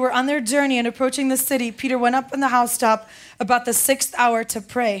day, as they were on their journey and approaching the city, Peter went up in the housetop about the 6th hour to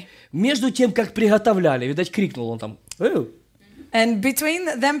pray. Между тем, как приготовляли, видать, крикнул он там, And between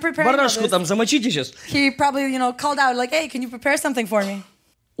them preparing all барашку this, там замочите сейчас. he probably, called out like, hey, can you prepare something for me?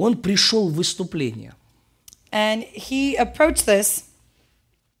 Он пришел в выступление. And he approached this.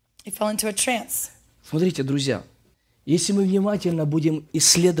 He fell into a trance. Смотрите, друзья, если мы внимательно будем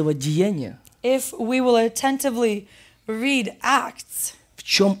исследовать деяния, If we will attentively read Acts, в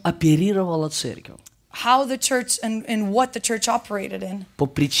чем оперировала церковь, how the church and what the church operated in, по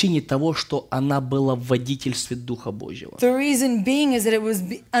причине того, что она была в водительстве Духа Божьего. the reason being is that it was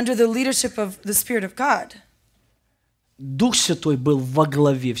under the leadership of the Spirit of God. Дух Святой был во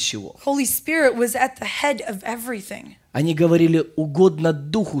главе всего. Holy Spirit was at the head of everything. Они говорили угодно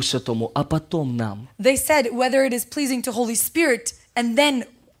Духу Святому, а потом нам. They said whether it is pleasing to Holy Spirit and then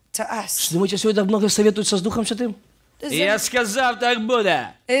to us. Думаете, сегодня много советуются с Духом Святым? Is Я there, сказал, так будет.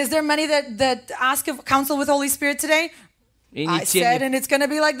 is there many that ask of counsel with Holy Spirit today? И I не said, тени, and it's going to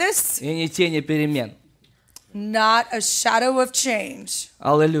be like this. и не тени перемен. Not a shadow of change.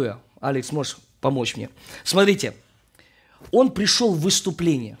 Аллилуйя. Алекс, можешь помочь мне? Смотрите, он пришел в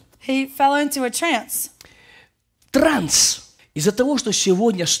выступление. He fell into a trance. Транс. Из-за того, что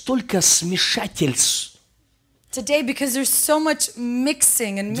сегодня столько смешательств. Today, because there's so much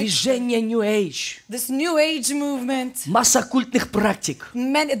mixing and Движение New Age. this New Age movement, Масса оккультных практик,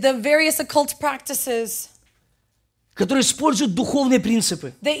 the various occult practices, которые используют духовные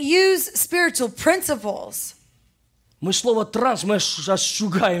принципы. they use spiritual principles. Мы слово транс, мы аж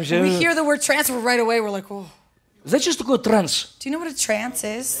шугаемся. We hear the word trance, right away we're like, oh. Знаете, что такое транс? Do you know what a trance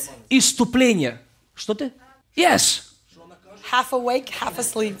is? Иступление. Что ты? Yes. Half awake, half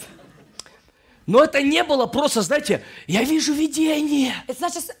asleep. Но это не было просто, знаете, я вижу видение. It's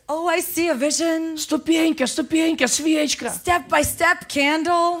not just, oh, I see a vision. Ступенька, ступенька, свечка. Step by step,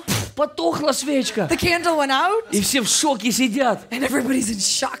 candle. Потухла свечка. The candle went out, И все в шоке сидят. and everybody's in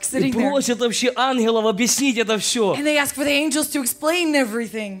shock И sitting there. просят вообще ангелов объяснить это все. And they ask for the angels to explain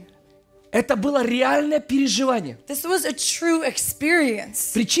everything. Это было реальное переживание. This was a true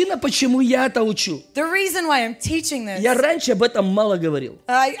experience. Причина, почему я это учу. The reason why I'm teaching this, Я раньше об этом мало говорил.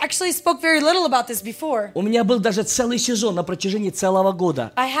 I actually spoke very little about this before. У меня был даже целый сезон на протяжении целого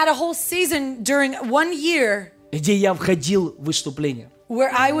года, I had a whole season during 1 year где я входил в выступление. where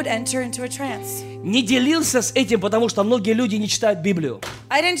I would enter into a trance. Не делился с этим, потому что многие люди не читают Библию.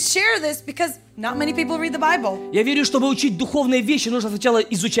 I didn't share this because not many people read the Bible. Я верю, чтобы учить духовные вещи, нужно сначала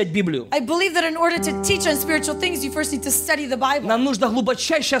изучать Библию. I believe that in order to teach on spiritual things, you first need to study the Bible. Нам нужно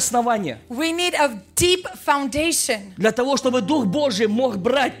глубочайшее основание We need a deep foundation для того, чтобы Дух Божий мог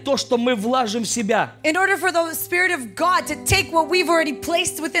брать то, что мы вложим в себя, in order for the Spirit of God to take what we've already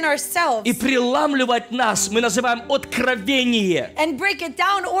placed within ourselves и преламливать нас, мы называем откровение. and break it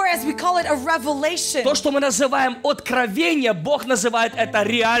down, or as we call it, a revelation. То, что мы называем откровение, Бог называет это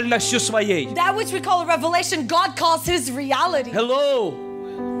реальностью своей. That which we call a revelation, God calls His reality. Hello.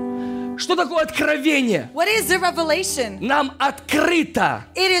 Что такое откровение? What is a revelation? Нам открыто.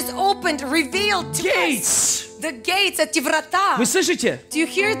 It is opened, revealed to us. Gates. The gates, эти врата. Вы слышите? Do you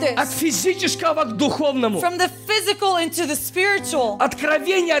hear От this? физического к духовному. From the physical into the spiritual.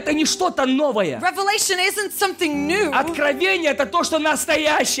 Откровение это не что-то новое. Revelation isn't something new. Откровение это то, что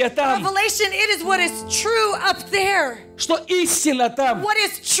настоящее там. Revelation, it is what is true up there. Что истина там. What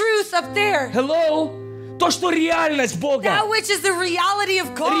is truth up there? Hello? То, что реальность Бога. That which is the reality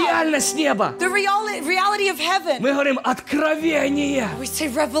of God. Реальность неба. The reality of heaven. Мы говорим откровение. We say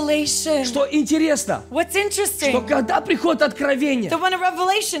revelation. Что интересно, What's что interesting? когда приходит откровение, That when a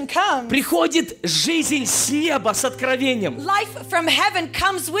revelation comes, приходит жизнь с неба с откровением. life from heaven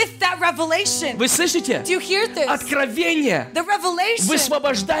comes with that revelation. Вы слышите? Do you hear this? Откровение The revelation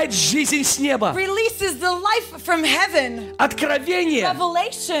высвобождает жизнь с неба. releases the life from heaven. Откровение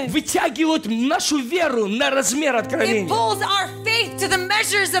Revelation. вытягивает нашу веру на размер It откровения. pulls our faith to the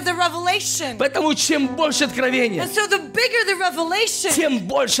measures of the revelation. Поэтому чем больше откровения, And so the bigger the revelation, тем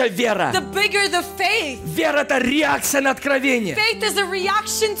больше вера. the bigger the faith. Вера — это реакция на откровение. Faith is a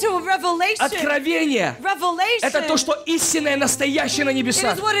reaction to a revelation. Откровение — это то, Revelation. что истинное, настоящее на It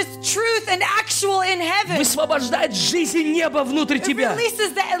небесах. is what is truth and actual in heaven. Высвобождает жизнь неба внутрь It тебя.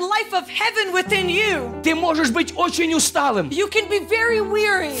 releases the life of heaven within you. Ты можешь быть очень усталым You can be very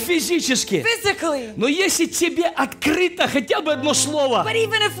weary физически, physically. но если тебе открыто хотя бы одно слово, But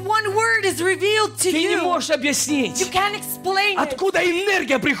even if one word is revealed to ты не you, можешь you объяснить, can't explain it. откуда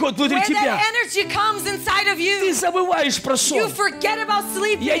энергия приходит внутри Where тебя. that energy comes inside of Ты you. забываешь про You сон. forget about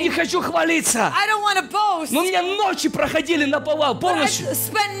Я не sleeping. хочу хвалиться, I don't want to boast. но у меня ночи проходили на повал But I полностью.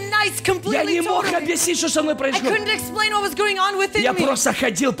 spent nights Я не completely мог totally. объяснить, что со мной I происходит. couldn't explain what was going on within Я me. просто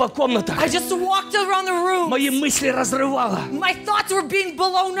ходил по комнатам. I just walked around the room. Мои мысли разрывало. My thoughts were being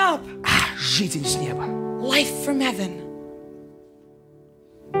blown up. Жизнь с неба. Life from heaven.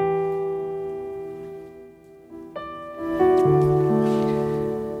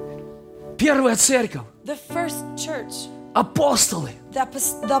 Первая церковь, The first church, апостолы, the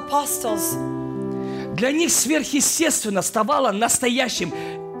apostles, для них сверхъестественно ставало настоящим,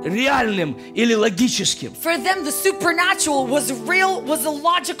 реальным или логическим. for them the supernatural was real, was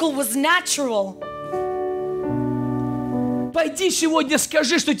illogical, was natural. Пойди сегодня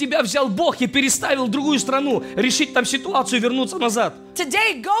скажи, что тебя взял Бог и переставил в другую страну, решить там ситуацию и вернуться назад.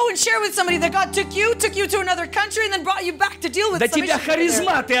 Today, go and share with somebody that God took you to another country and then brought you back to deal with Да some тебя issues over there.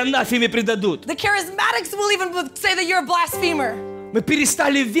 харизматы анафеме предадут. The charismatics will even say that you're a blasphemer. Мы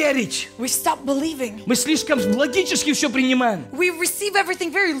перестали верить. We stopped believing. Мы слишком логически все принимаем. We receive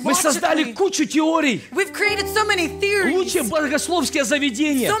everything very Мы создали logically. кучу теорий. We've created so many theories, Лучшие богословские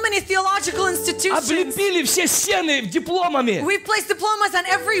заведения. so many theological institutions. Облепили все стены дипломами. We've placed diplomas on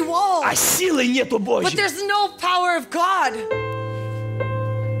every wall, А силы нету but Божьей. there's no power of God.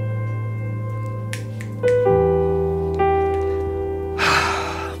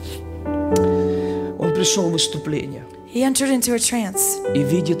 Он пришел в выступление He entered into a trance и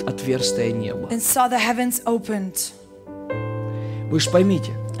видит отверстие неба. and saw the heavens opened. Вы же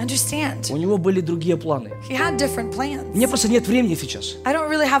поймите, Understand, у него были другие планы. he had different plans. Мне просто нет времени сейчас. I don't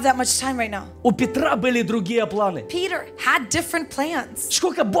really have that much time right now. У Петра были другие планы. Peter had different plans.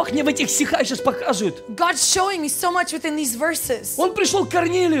 Сколько Бог мне в этих стихах сейчас показывает. God's showing me so much within these verses. Он пришел к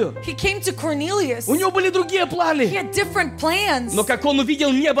Корнелию. He came to Cornelius. У него были другие He планы. had different plans. Но как он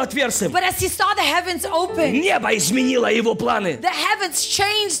увидел небо отверстием, But as he saw the heavens open, небо изменило его планы. the heavens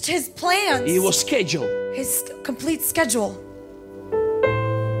changed his plans, И его schedule. his complete schedule.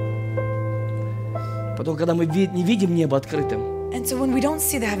 Потом, когда мы не видим небо открытым, And so when we don't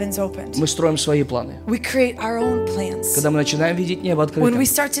see the heavens opened, мы строим свои планы. we create our own plans. Когда мы начинаем видеть небо When открытым, we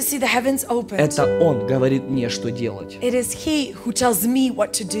start to see the heavens opened, это Он говорит мне, что делать. it is He who tells me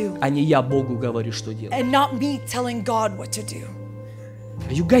what to do, А не я Богу говорю, что делать. and not me telling God what to do.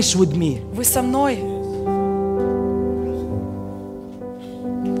 Are you guys with me? Вы со мной?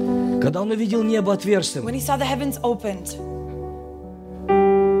 Когда он увидел небо отверстием, When he saw the heavens opened,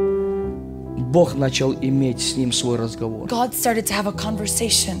 Бог начал иметь с ним свой разговор. God started to have a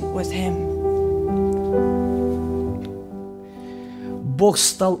conversation with him. Бог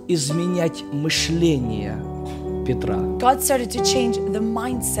стал изменять мышление Петра. God started to change the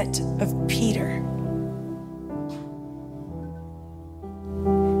mindset of Peter.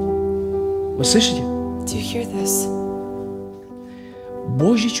 Вы слышите? Do you hear this?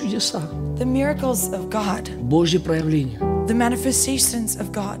 Божьи чудеса, The miracles of God, Божьи проявления. the manifestations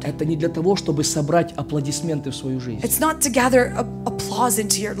of God. Это не для того, чтобы собрать аплодисменты в свою жизнь. It's not to gather applause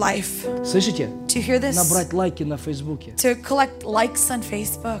into your life. Слышите? Do you hear this? Набрать лайки на Фейсбуке. To collect likes on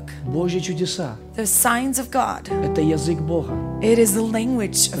Facebook. Божьи чудеса. The signs of God. Это язык Бога, It is the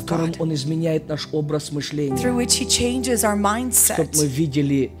language of которым God, Он изменяет наш образ мышления, through which He changes our чтобы мы mindset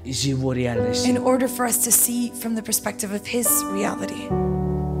видели из Его реальности. in order for us to see from the perspective of His reality.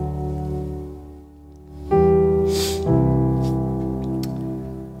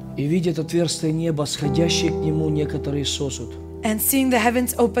 И видит отверстие неба, сходящее к нему некоторые сосуд, And seeing the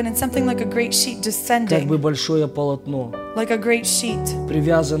heavens open and something like a great sheet как descending, бы большое полотно, like a great sheet,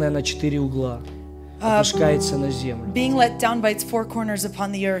 привязанное на 4 угла, опускается на землю. being let down by its four corners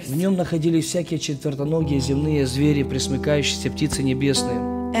upon the earth. В нем находились всякие четвертоногие земные звери, пресмыкающиеся птицы небесные.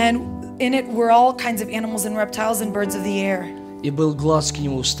 And in it were all kinds of animals and reptiles and birds of the air. И был глас к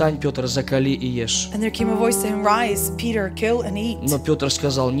нему: «Встань, Петр, закали и ешь». And there came a voice to him, Rise, Peter, kill and eat. Но Петр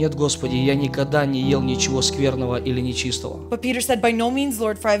сказал: «Нет, Господи, я никогда не ел ничего скверного или нечистого». But Peter said, By no means,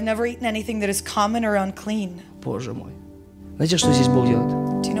 Lord, for I've never eaten anything that is common or unclean. Боже мой. Знаете, что здесь Бог делает?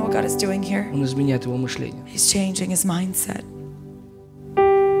 Do you know what God is doing here? Он изменяет его мышление. He's changing his mindset.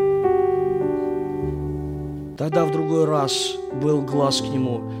 Тогда в другой раз был глас к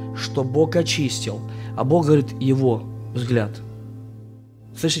нему, что Бог очистил, а Бог говорит его взгляд.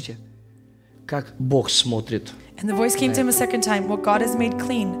 Слышите? Как Бог смотрит. And the voice came to him a second time. What God has made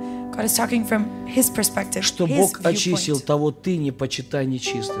clean, God is talking from his perspective, Что his Бог очистил, viewpoint. того ты не почитай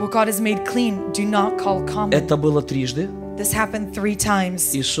нечистым. What God has made clean, do not call common. Это было трижды, This happened 3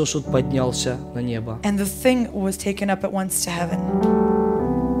 times. и сосуд поднялся на небо. And the thing was taken up at once to heaven.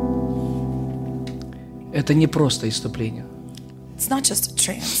 Это не просто исступление. It's not just a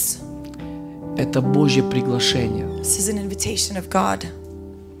trance. Это Божье приглашение This is an invitation of God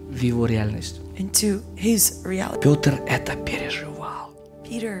в его реальность. into his reality. Петр это переживал.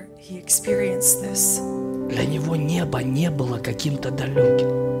 Peter, he experienced this. Для него небо не было каким-то далеким.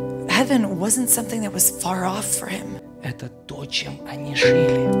 Heaven wasn't something that was far off for him. Это то, чем они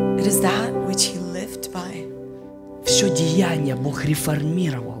жили. It is that which he lived by. Все деяние Бог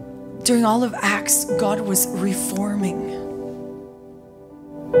реформировал. During all of Acts, God was reforming.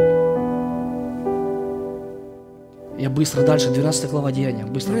 Я быстро дальше, 12 глава Деяния.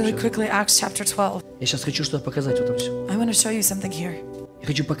 Быстро. Really вообще. quickly, Acts chapter 12. Я сейчас хочу что-то показать в этом все. I want to show you something here. Я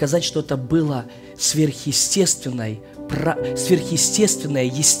хочу показать, что это было сверхъестественной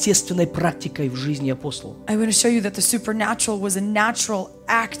естественной практикой в жизни апостолов. I want to show you that the supernatural was a natural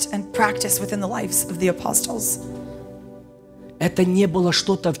act and practice within the lives of the apostles. Это не было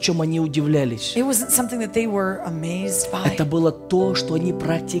что-то, в чем они удивлялись. It wasn't something that they were amazed by. Это было то, что они It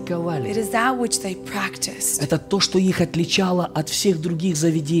практиковали. is that which they practiced. Это то, что их отличало от всех других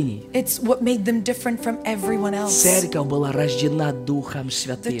заведений. It's what made them different from everyone else. Церковь была рождена Духом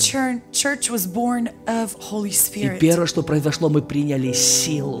The Святым. church was born of Holy И Spirit. первое, что произошло, мы приняли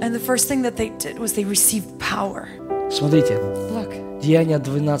силу. And the first thing that they did was they received power. Смотрите, Look, Деяния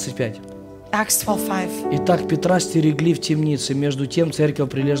 12:5. Acts 12:5. Итак, Петра стерегли в темнице, между тем церковь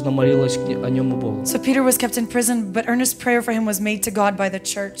прилежно молилась о нем и Богу. So Peter was kept in prison, but earnest prayer for him was made to God by the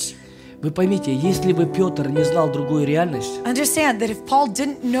church. Вы поймите, если бы Петр не знал другую реальность, Understand that if Paul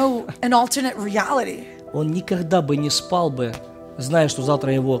didn't know an alternate reality, он никогда бы не спал бы, зная, что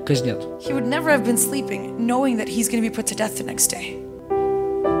завтра его казнят. he would never have been sleeping, knowing that he's going to be put to death the next day.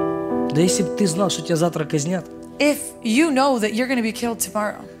 Да если бы ты знал, что тебя завтра казнят, If you know that you're going to be killed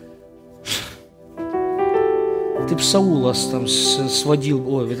tomorrow, ты бы Саула там сводил,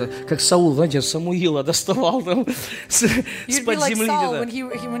 ой, это как Саул, знаете, Самуила доставал там you'd be с-под like земли. Saul Да.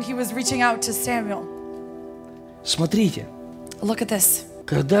 when he was reaching out to Samuel. Смотрите, Look at this.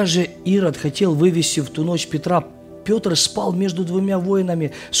 когда же Ирод хотел вывести в ту ночь Петра, Петр спал между двумя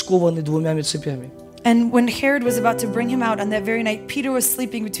воинами, скованный двумя цепями. And when Herod was about to bring him out on that very night, Peter was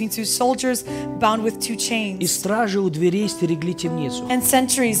sleeping between two soldiers, bound with two И chains. стражи у дверей стерегли темницу. And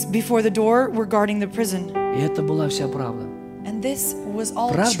sentries before the door were guarding the prison. И это была вся правда. And this was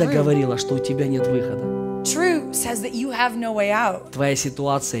all Правда true. говорила, что у тебя нет выхода. True says that you have no way out. Твоя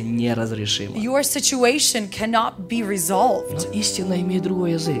ситуация неразрешима. Your situation cannot be resolved. Но истина имеет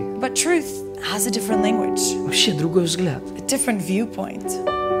другой язык. But truth has a different language, Вообще другой взгляд. a different viewpoint.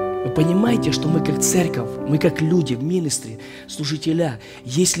 Вы понимаете, что мы как церковь, мы как люди в министре, служителя,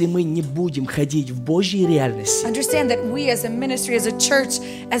 если мы не будем ходить в Божьей реальности, Understand that we as a ministry, as a church,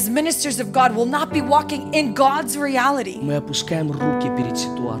 as ministers of God will not be walking in God's reality. мы опускаем руки перед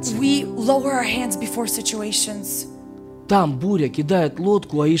ситуацией. We lower our hands before situations. Там буря кидает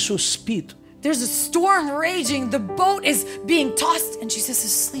лодку, а Иисус спит, There's a storm raging, the boat is being tossed, and Jesus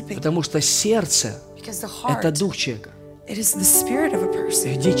is sleeping. потому что сердце Because the – это heart, дух человека. it is the spirit of a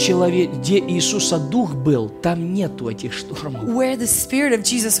person. Где Иисуса дух был, там нету этих штормов. Where the spirit of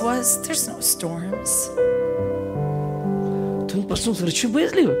Jesus was, there's no storms. Он проснулся, говорит, что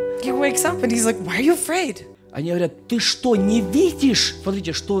боязливо? He wakes up and he's like, why are you afraid? Они говорят, ты что, не видишь?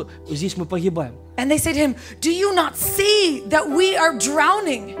 Смотрите, что здесь мы погибаем. And they say to him, do you not see that we are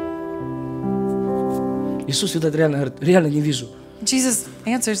drowning? Иисус, видать, реально говорит, реально не вижу. Jesus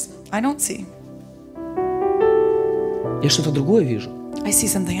answers, I don't see. Я что-то другое вижу. I see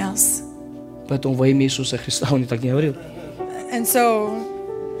something else. Поэтому во имя Иисуса Христа он и так не говорил. And so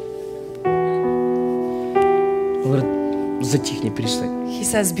Он говорит, затихни, перестань. he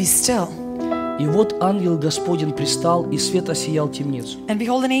says, be still. И вот ангел Господень пристал, и свет осиял темницу. And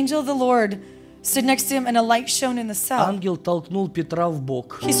behold, an angel of the Lord stood next to him, and a light shone in the cell. Ангел толкнул Петра в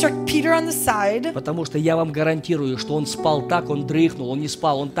бок. He struck Peter on the side, Потому что я вам гарантирую, что он спал так, он дрыхнул, он не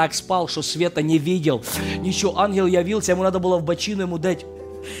спал, он так спал, что света не видел. Ничего, ангел явился, ему надо было в бочину ему дать.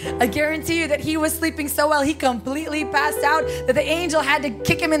 I guarantee you that he was sleeping so well, he completely passed out, that the angel had to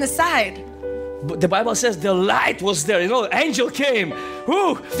kick him in the side. The Bible says the light was there, you know, angel came.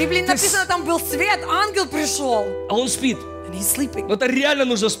 В Библии написано, там был свет, ангел пришел. А он спит. And he's sleeping. Но это реально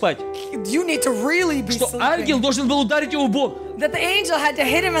нужно спать. You need to really be Что ангел sleeping. должен был ударить его в бок. That the angel had to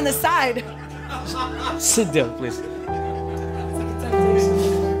hit him in the side. Sit down, please.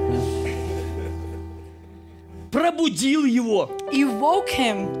 Пробудил его You woke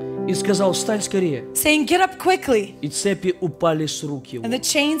him, и сказал, встань скорее. saying, get up quickly. И цепи упали с рук его. And the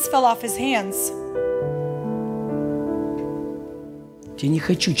chains fell off his hands. Я не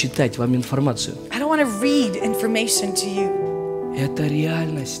хочу читать вам информацию. I don't want to read information to you. Это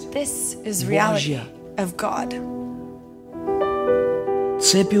реальность. This is reality Божья. of God.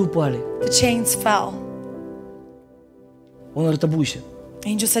 Цепи упали. The chains fell. Он говорит, обуйся.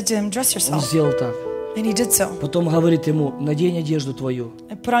 Angel said to him, dress Он yourself. сделал так. And he did so. Потом говорит ему, надень одежду твою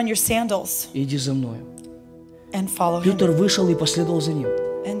And put on your sandals и иди за мною. and follow him. Петр вышел и последовал за ним.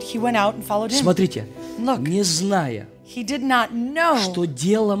 And he went out and followed him. Смотрите, Look. не зная, He did not know что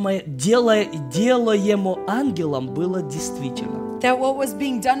делаемое ангелом было действительно. that what was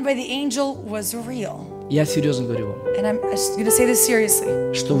being done by the angel was real. Я серьезно говорю вам, And I'm just going to say this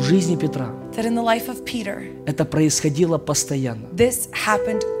seriously, что в жизни Петра that in the life of Peter, это происходило постоянно. this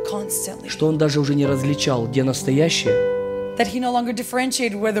happened constantly. Что он даже уже не различал, где настоящее, That he no longer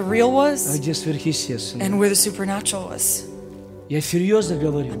differentiated where the real а was где сверхъестественное. and where the supernatural was. Я серьезно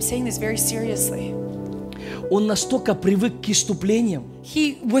говорю. I'm saying this very seriously. Он настолько привык к иступлениям,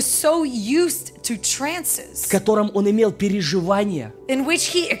 He was so used to trances, в котором он имел переживания, in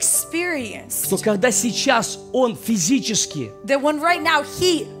which he experienced что когда сейчас он физически that when right now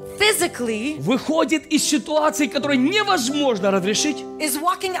he physically выходит из ситуации, которую невозможно разрешить, is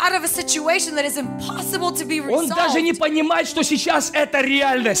walking out of a situation that is impossible to be он даже не resolved. понимает, что сейчас это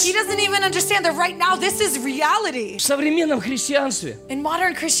реальность. He doesn't even understand that right now this is reality. В современном христианстве In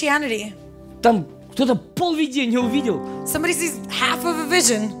modern Christianity, там кто-то полвидения увидел, somebody sees half of a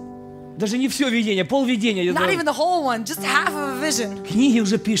vision, даже не все видение, полвидения. not even the whole one, just half of a vision. Книги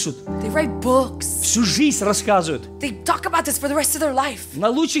уже пишут, They write books. всю жизнь рассказывают. They talk about this for the rest of their life. На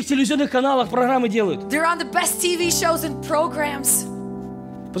лучших телевизионных каналах программы делают. They're on the best TV shows and programs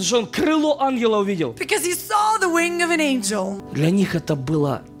Потому что он крыло ангела увидел. because he saw the wing of an angel. Для них это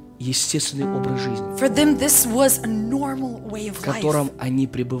было естественный образ жизни, For them, this was a normal way в of life котором они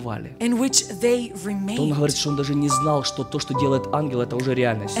пребывали. in which they Он remained. говорит, что он даже не знал, что то, что делает ангел, это уже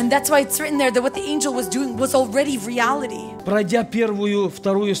реальность. And that's why it's written there that what the angel was doing was already reality. Пройдя первую,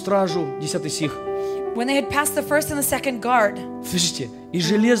 вторую стражу, 10 стих. When they had passed the first and the second guard, Слышите? И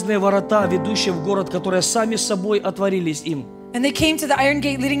железные ворота, ведущие в город, которые сами собой отворились им. and they came to the iron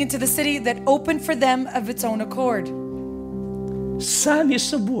gate leading into the city that opened for them of its own accord. Сами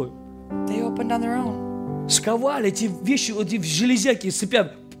собой. They opened on their own. Сковали эти вещи, эти железяки,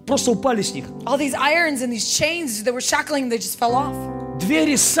 цепя, просто упали с них. All these irons and these chains that were shackling, they just fell off.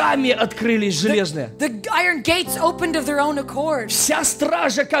 Двери сами открылись железные. The iron gates opened of their own accord. Вся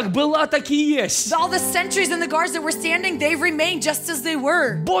стража как была, так и есть. All the sentries and the guards that were standing, they remained just as they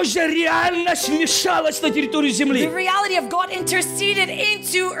were. Божья реальность вмешалась на территорию The земли. reality of God interceded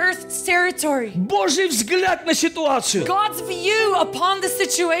into earth's territory. Божий взгляд на ситуацию. God's view upon the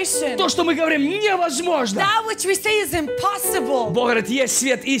situation. То, что мы говорим, невозможно. That which we say is impossible. Бог говорит, есть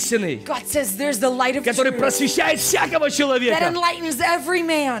свет истины, God says there's the light of который truth просвещает всякого that человека, enlightens every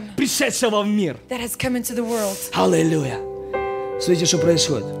man пришедшего в мир. that has come into the world. Аллилуйя. Смотрите, что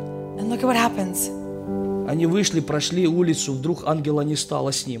происходит. And look at what happens. Они вышли, прошли улицу, вдруг ангела не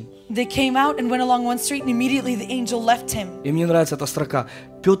стало с ним. They came out and went along one street, and immediately the angel left him. И мне нравится эта строка.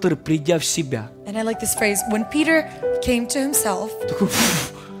 Петр, придя в себя, And I like this phrase. When Peter came to himself, такой,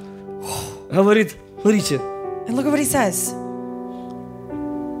 говорит, смотрите, and look at what he says.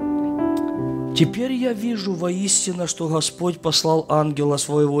 теперь я вижу воистину, что Господь послал ангела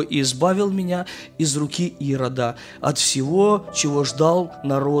своего и избавил меня из руки Ирода, от всего, чего ждал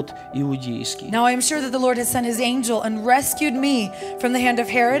народ иудейский. Now I am sure that the Lord has sent his angel and rescued me from the hand of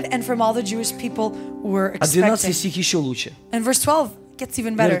Herod and from all the Jewish people who were А 12 expecting. стих еще лучше. And verse 12 gets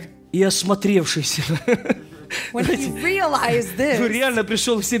even better. Говорит, и осмотревшись, When he realized ну, this, реально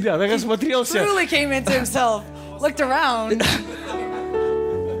пришел в себя, так осмотрелся, truly came into himself, looked around,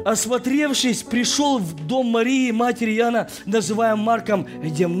 осмотревшись, пришел в дом Марии, матери Иоанна, называемым Марком,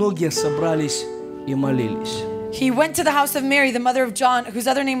 где многие собрались и молились. he went to the house of Mary, the mother of John, whose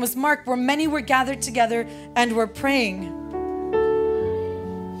other name was Mark, where many were gathered together and were praying.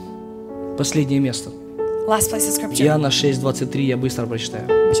 Последнее место. Last place of scripture. Иоанна 6:23, я быстро прочитаю.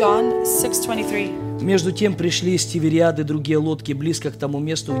 John 6:23. Между тем пришли из Тивериады другие лодки близко к тому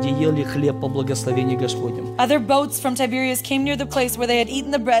месту, где ели хлеб по благословению Господнем. Other boats from Tiberias came near the place where they had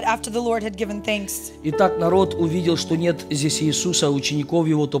eaten the bread after the Lord had given thanks. Итак, народ увидел, что нет здесь Иисуса, а учеников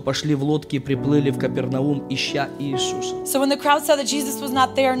его, то пошли в лодки и приплыли в Капернаум, ища Иисуса. So when the crowd saw that Jesus was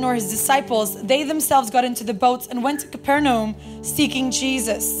not there, nor his disciples, they themselves got into the boats and went to Capernaum, seeking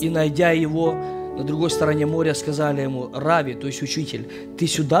Jesus. И, найдя его на другой стороне моря, сказали ему: «Рави», то есть учитель, ты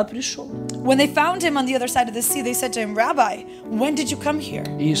сюда пришел? When they found him on the other side of the sea, they said to him, Rabbi, when did you come here?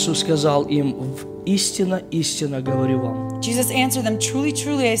 Иисус сказал им: «Истинно, истинно говорю вам, Jesus answered them, Truly,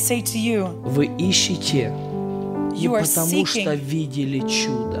 truly, I say to you, вы ищете не You are потому, что seeking. видели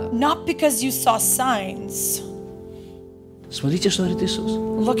чудо». not because you saw signs. Смотрите, что говорит Иисус.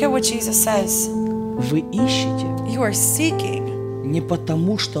 Look at what Jesus says. Вы ищете You are seeking, не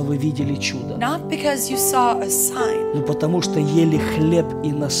потому, что вы видели чудо, not because you saw a sign, но потому, что ели хлеб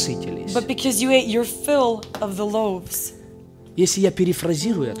и насытились. but because you ate your fill of the loaves. Если я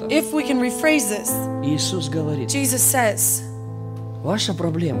перефразирую это, If we can rephrase this, Иисус говорит: Jesus says, ваша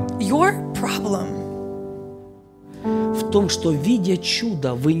проблема your problem в том, что, видя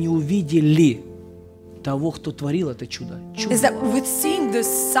чудо, вы не увидели того, кто творил это чудо. Чудо. is that with seeing the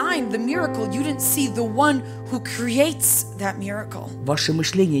sign, the miracle, you didn't see the one who creates that miracle. Ваше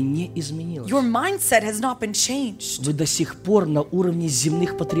мышление не изменилось. Your mindset has not been changed. Вы до сих пор на уровне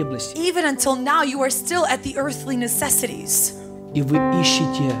земных потребностей. Even until now, you are still at the earthly necessities. И вы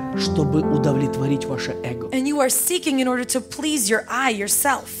ищете, чтобы удовлетворить ваше эго. And you are seeking in order to please your I,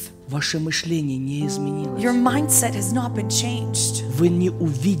 yourself. Ваше мышление не изменилось. Your mindset has not been changed. Вы не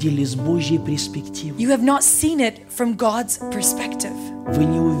увидели с Божьей перспективы. You have not seen it from God's perspective. Вы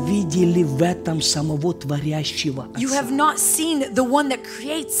не увидели в этом самого творящего You Отца. have not seen the one that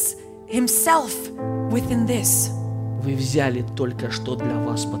creates himself within this. Вы взяли только что для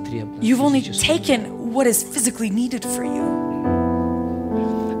вас потребно. You've only физически. taken what is physically needed for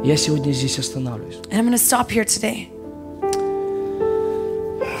you. Я сегодня здесь останавливаюсь. And I'm going to stop here today.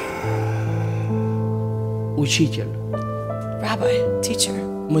 Учитель, Rabbi, teacher,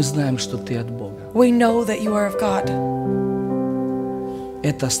 мы знаем, что ты от Бога. we know that you are of God.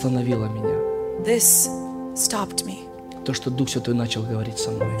 Это остановило меня. This stopped me. То, что Дух Святой начал говорить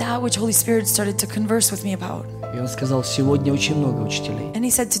со мной. That which Holy Spirit started to converse with me about. И Он сказал, сегодня очень много учителей. And he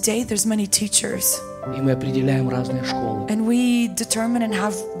said, today there's many teachers. И мы определяем разные школы, And we determine and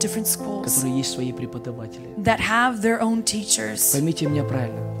have different schools которые есть свои преподаватели. that have their own teachers. Поймите меня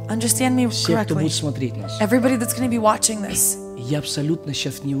правильно. Understand me Все, кто correctly. будет смотреть нас, Everybody that's going to be watching this, я абсолютно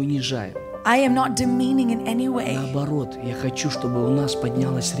сейчас не унижаю. I am not demeaning in any way. Наоборот, я хочу, чтобы у нас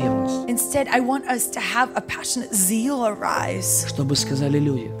поднялась ревность. Instead, I want us to have a passionate zeal arise Чтобы сказали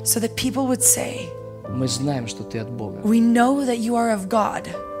люди, so that people would say, мы знаем, что ты от Бога. we know that you are of God.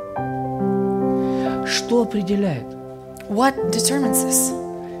 Что определяет? What determines this?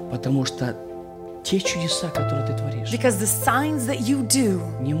 Потому что те чудеса, которые ты творишь, Because the signs that you do,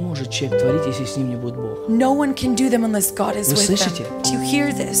 не может человек творить, если с ним не будет Бог. no one can do them unless God is Вы with слышите? them. Do you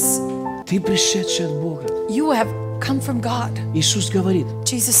hear this? Ты пришедший от Бога. You have come from God. Иисус говорит,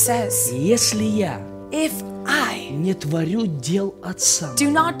 Jesus says, если я if I не творю дел Отца, do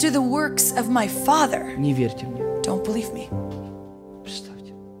not do the works of my Father, не верьте мне. don't believe me.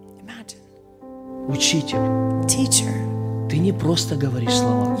 Представьте. Imagine. Учитель, Teacher, ты не просто говоришь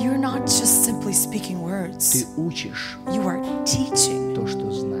слова, you're not just simply speaking words. ты учишь You are teaching то,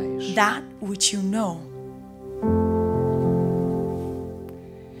 что знаешь. that which you know.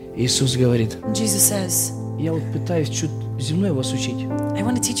 Иисус говорит, Jesus says, я вот пытаюсь чуть земное вас учить, I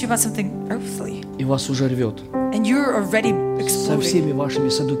want to teach you about something earthly. и вас уже рвет. And you're already Со exploding всеми вашими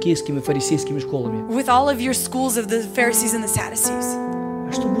саддукейскими, фарисейскими школами. with all of your schools of the Pharisees and the Sadducees.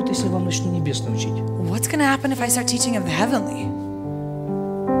 А что будет, если я вам начну небесно учить? What's going to happen if I start teaching of the heavenly?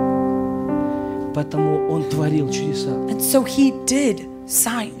 Поэтому Он творил чудеса. And so he did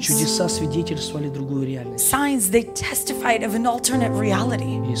signs. Чудеса свидетельствовали другую реальность. Signs, they testified of an alternate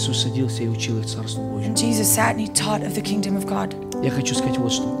reality. Иисус садился и учил их Царству Божьему. And Jesus sat and he taught of the kingdom of God. Я хочу сказать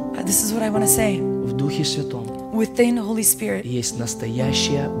вот что. This is what I want to say. В Духе Святом Within Holy Spirit, есть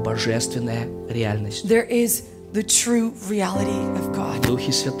настоящая божественная реальность. there is the true reality of В God.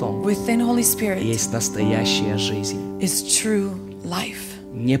 Духе Святом Within Holy Spirit есть настоящая жизнь. is true life.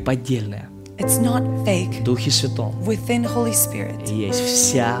 Неподдельная. It's not fake. В Духе Святом Within Holy Spirit, есть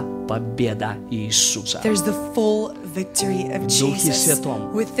вся победа Иисуса. there's the full victory of В Духе Jesus.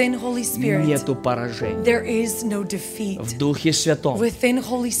 Святом Within Holy Spirit, нету поражений. there is no defeat. В Духе Святом Within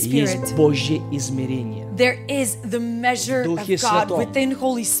Holy есть Spirit, Божье измерение. there is the measure В of Духе God. Святом Within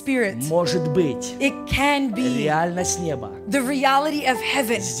Holy Spirit, Может быть it can be реальность неба the reality of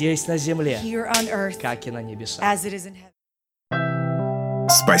heaven здесь на земле, here on earth как и на небесах. as it is in heaven.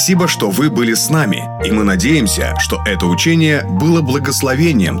 Спасибо, что вы были с нами, и мы надеемся, что это учение было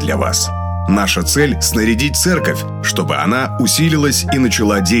благословением для вас. Наша цель – снарядить церковь, чтобы она усилилась и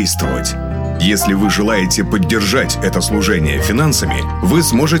начала действовать. Если вы желаете поддержать это служение финансами, вы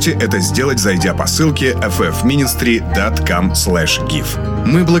сможете это сделать, зайдя по ссылке ffministry.com/give.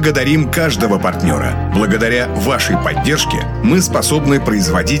 Мы благодарим каждого партнера. Благодаря вашей поддержке мы способны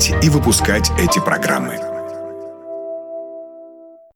производить и выпускать эти программы.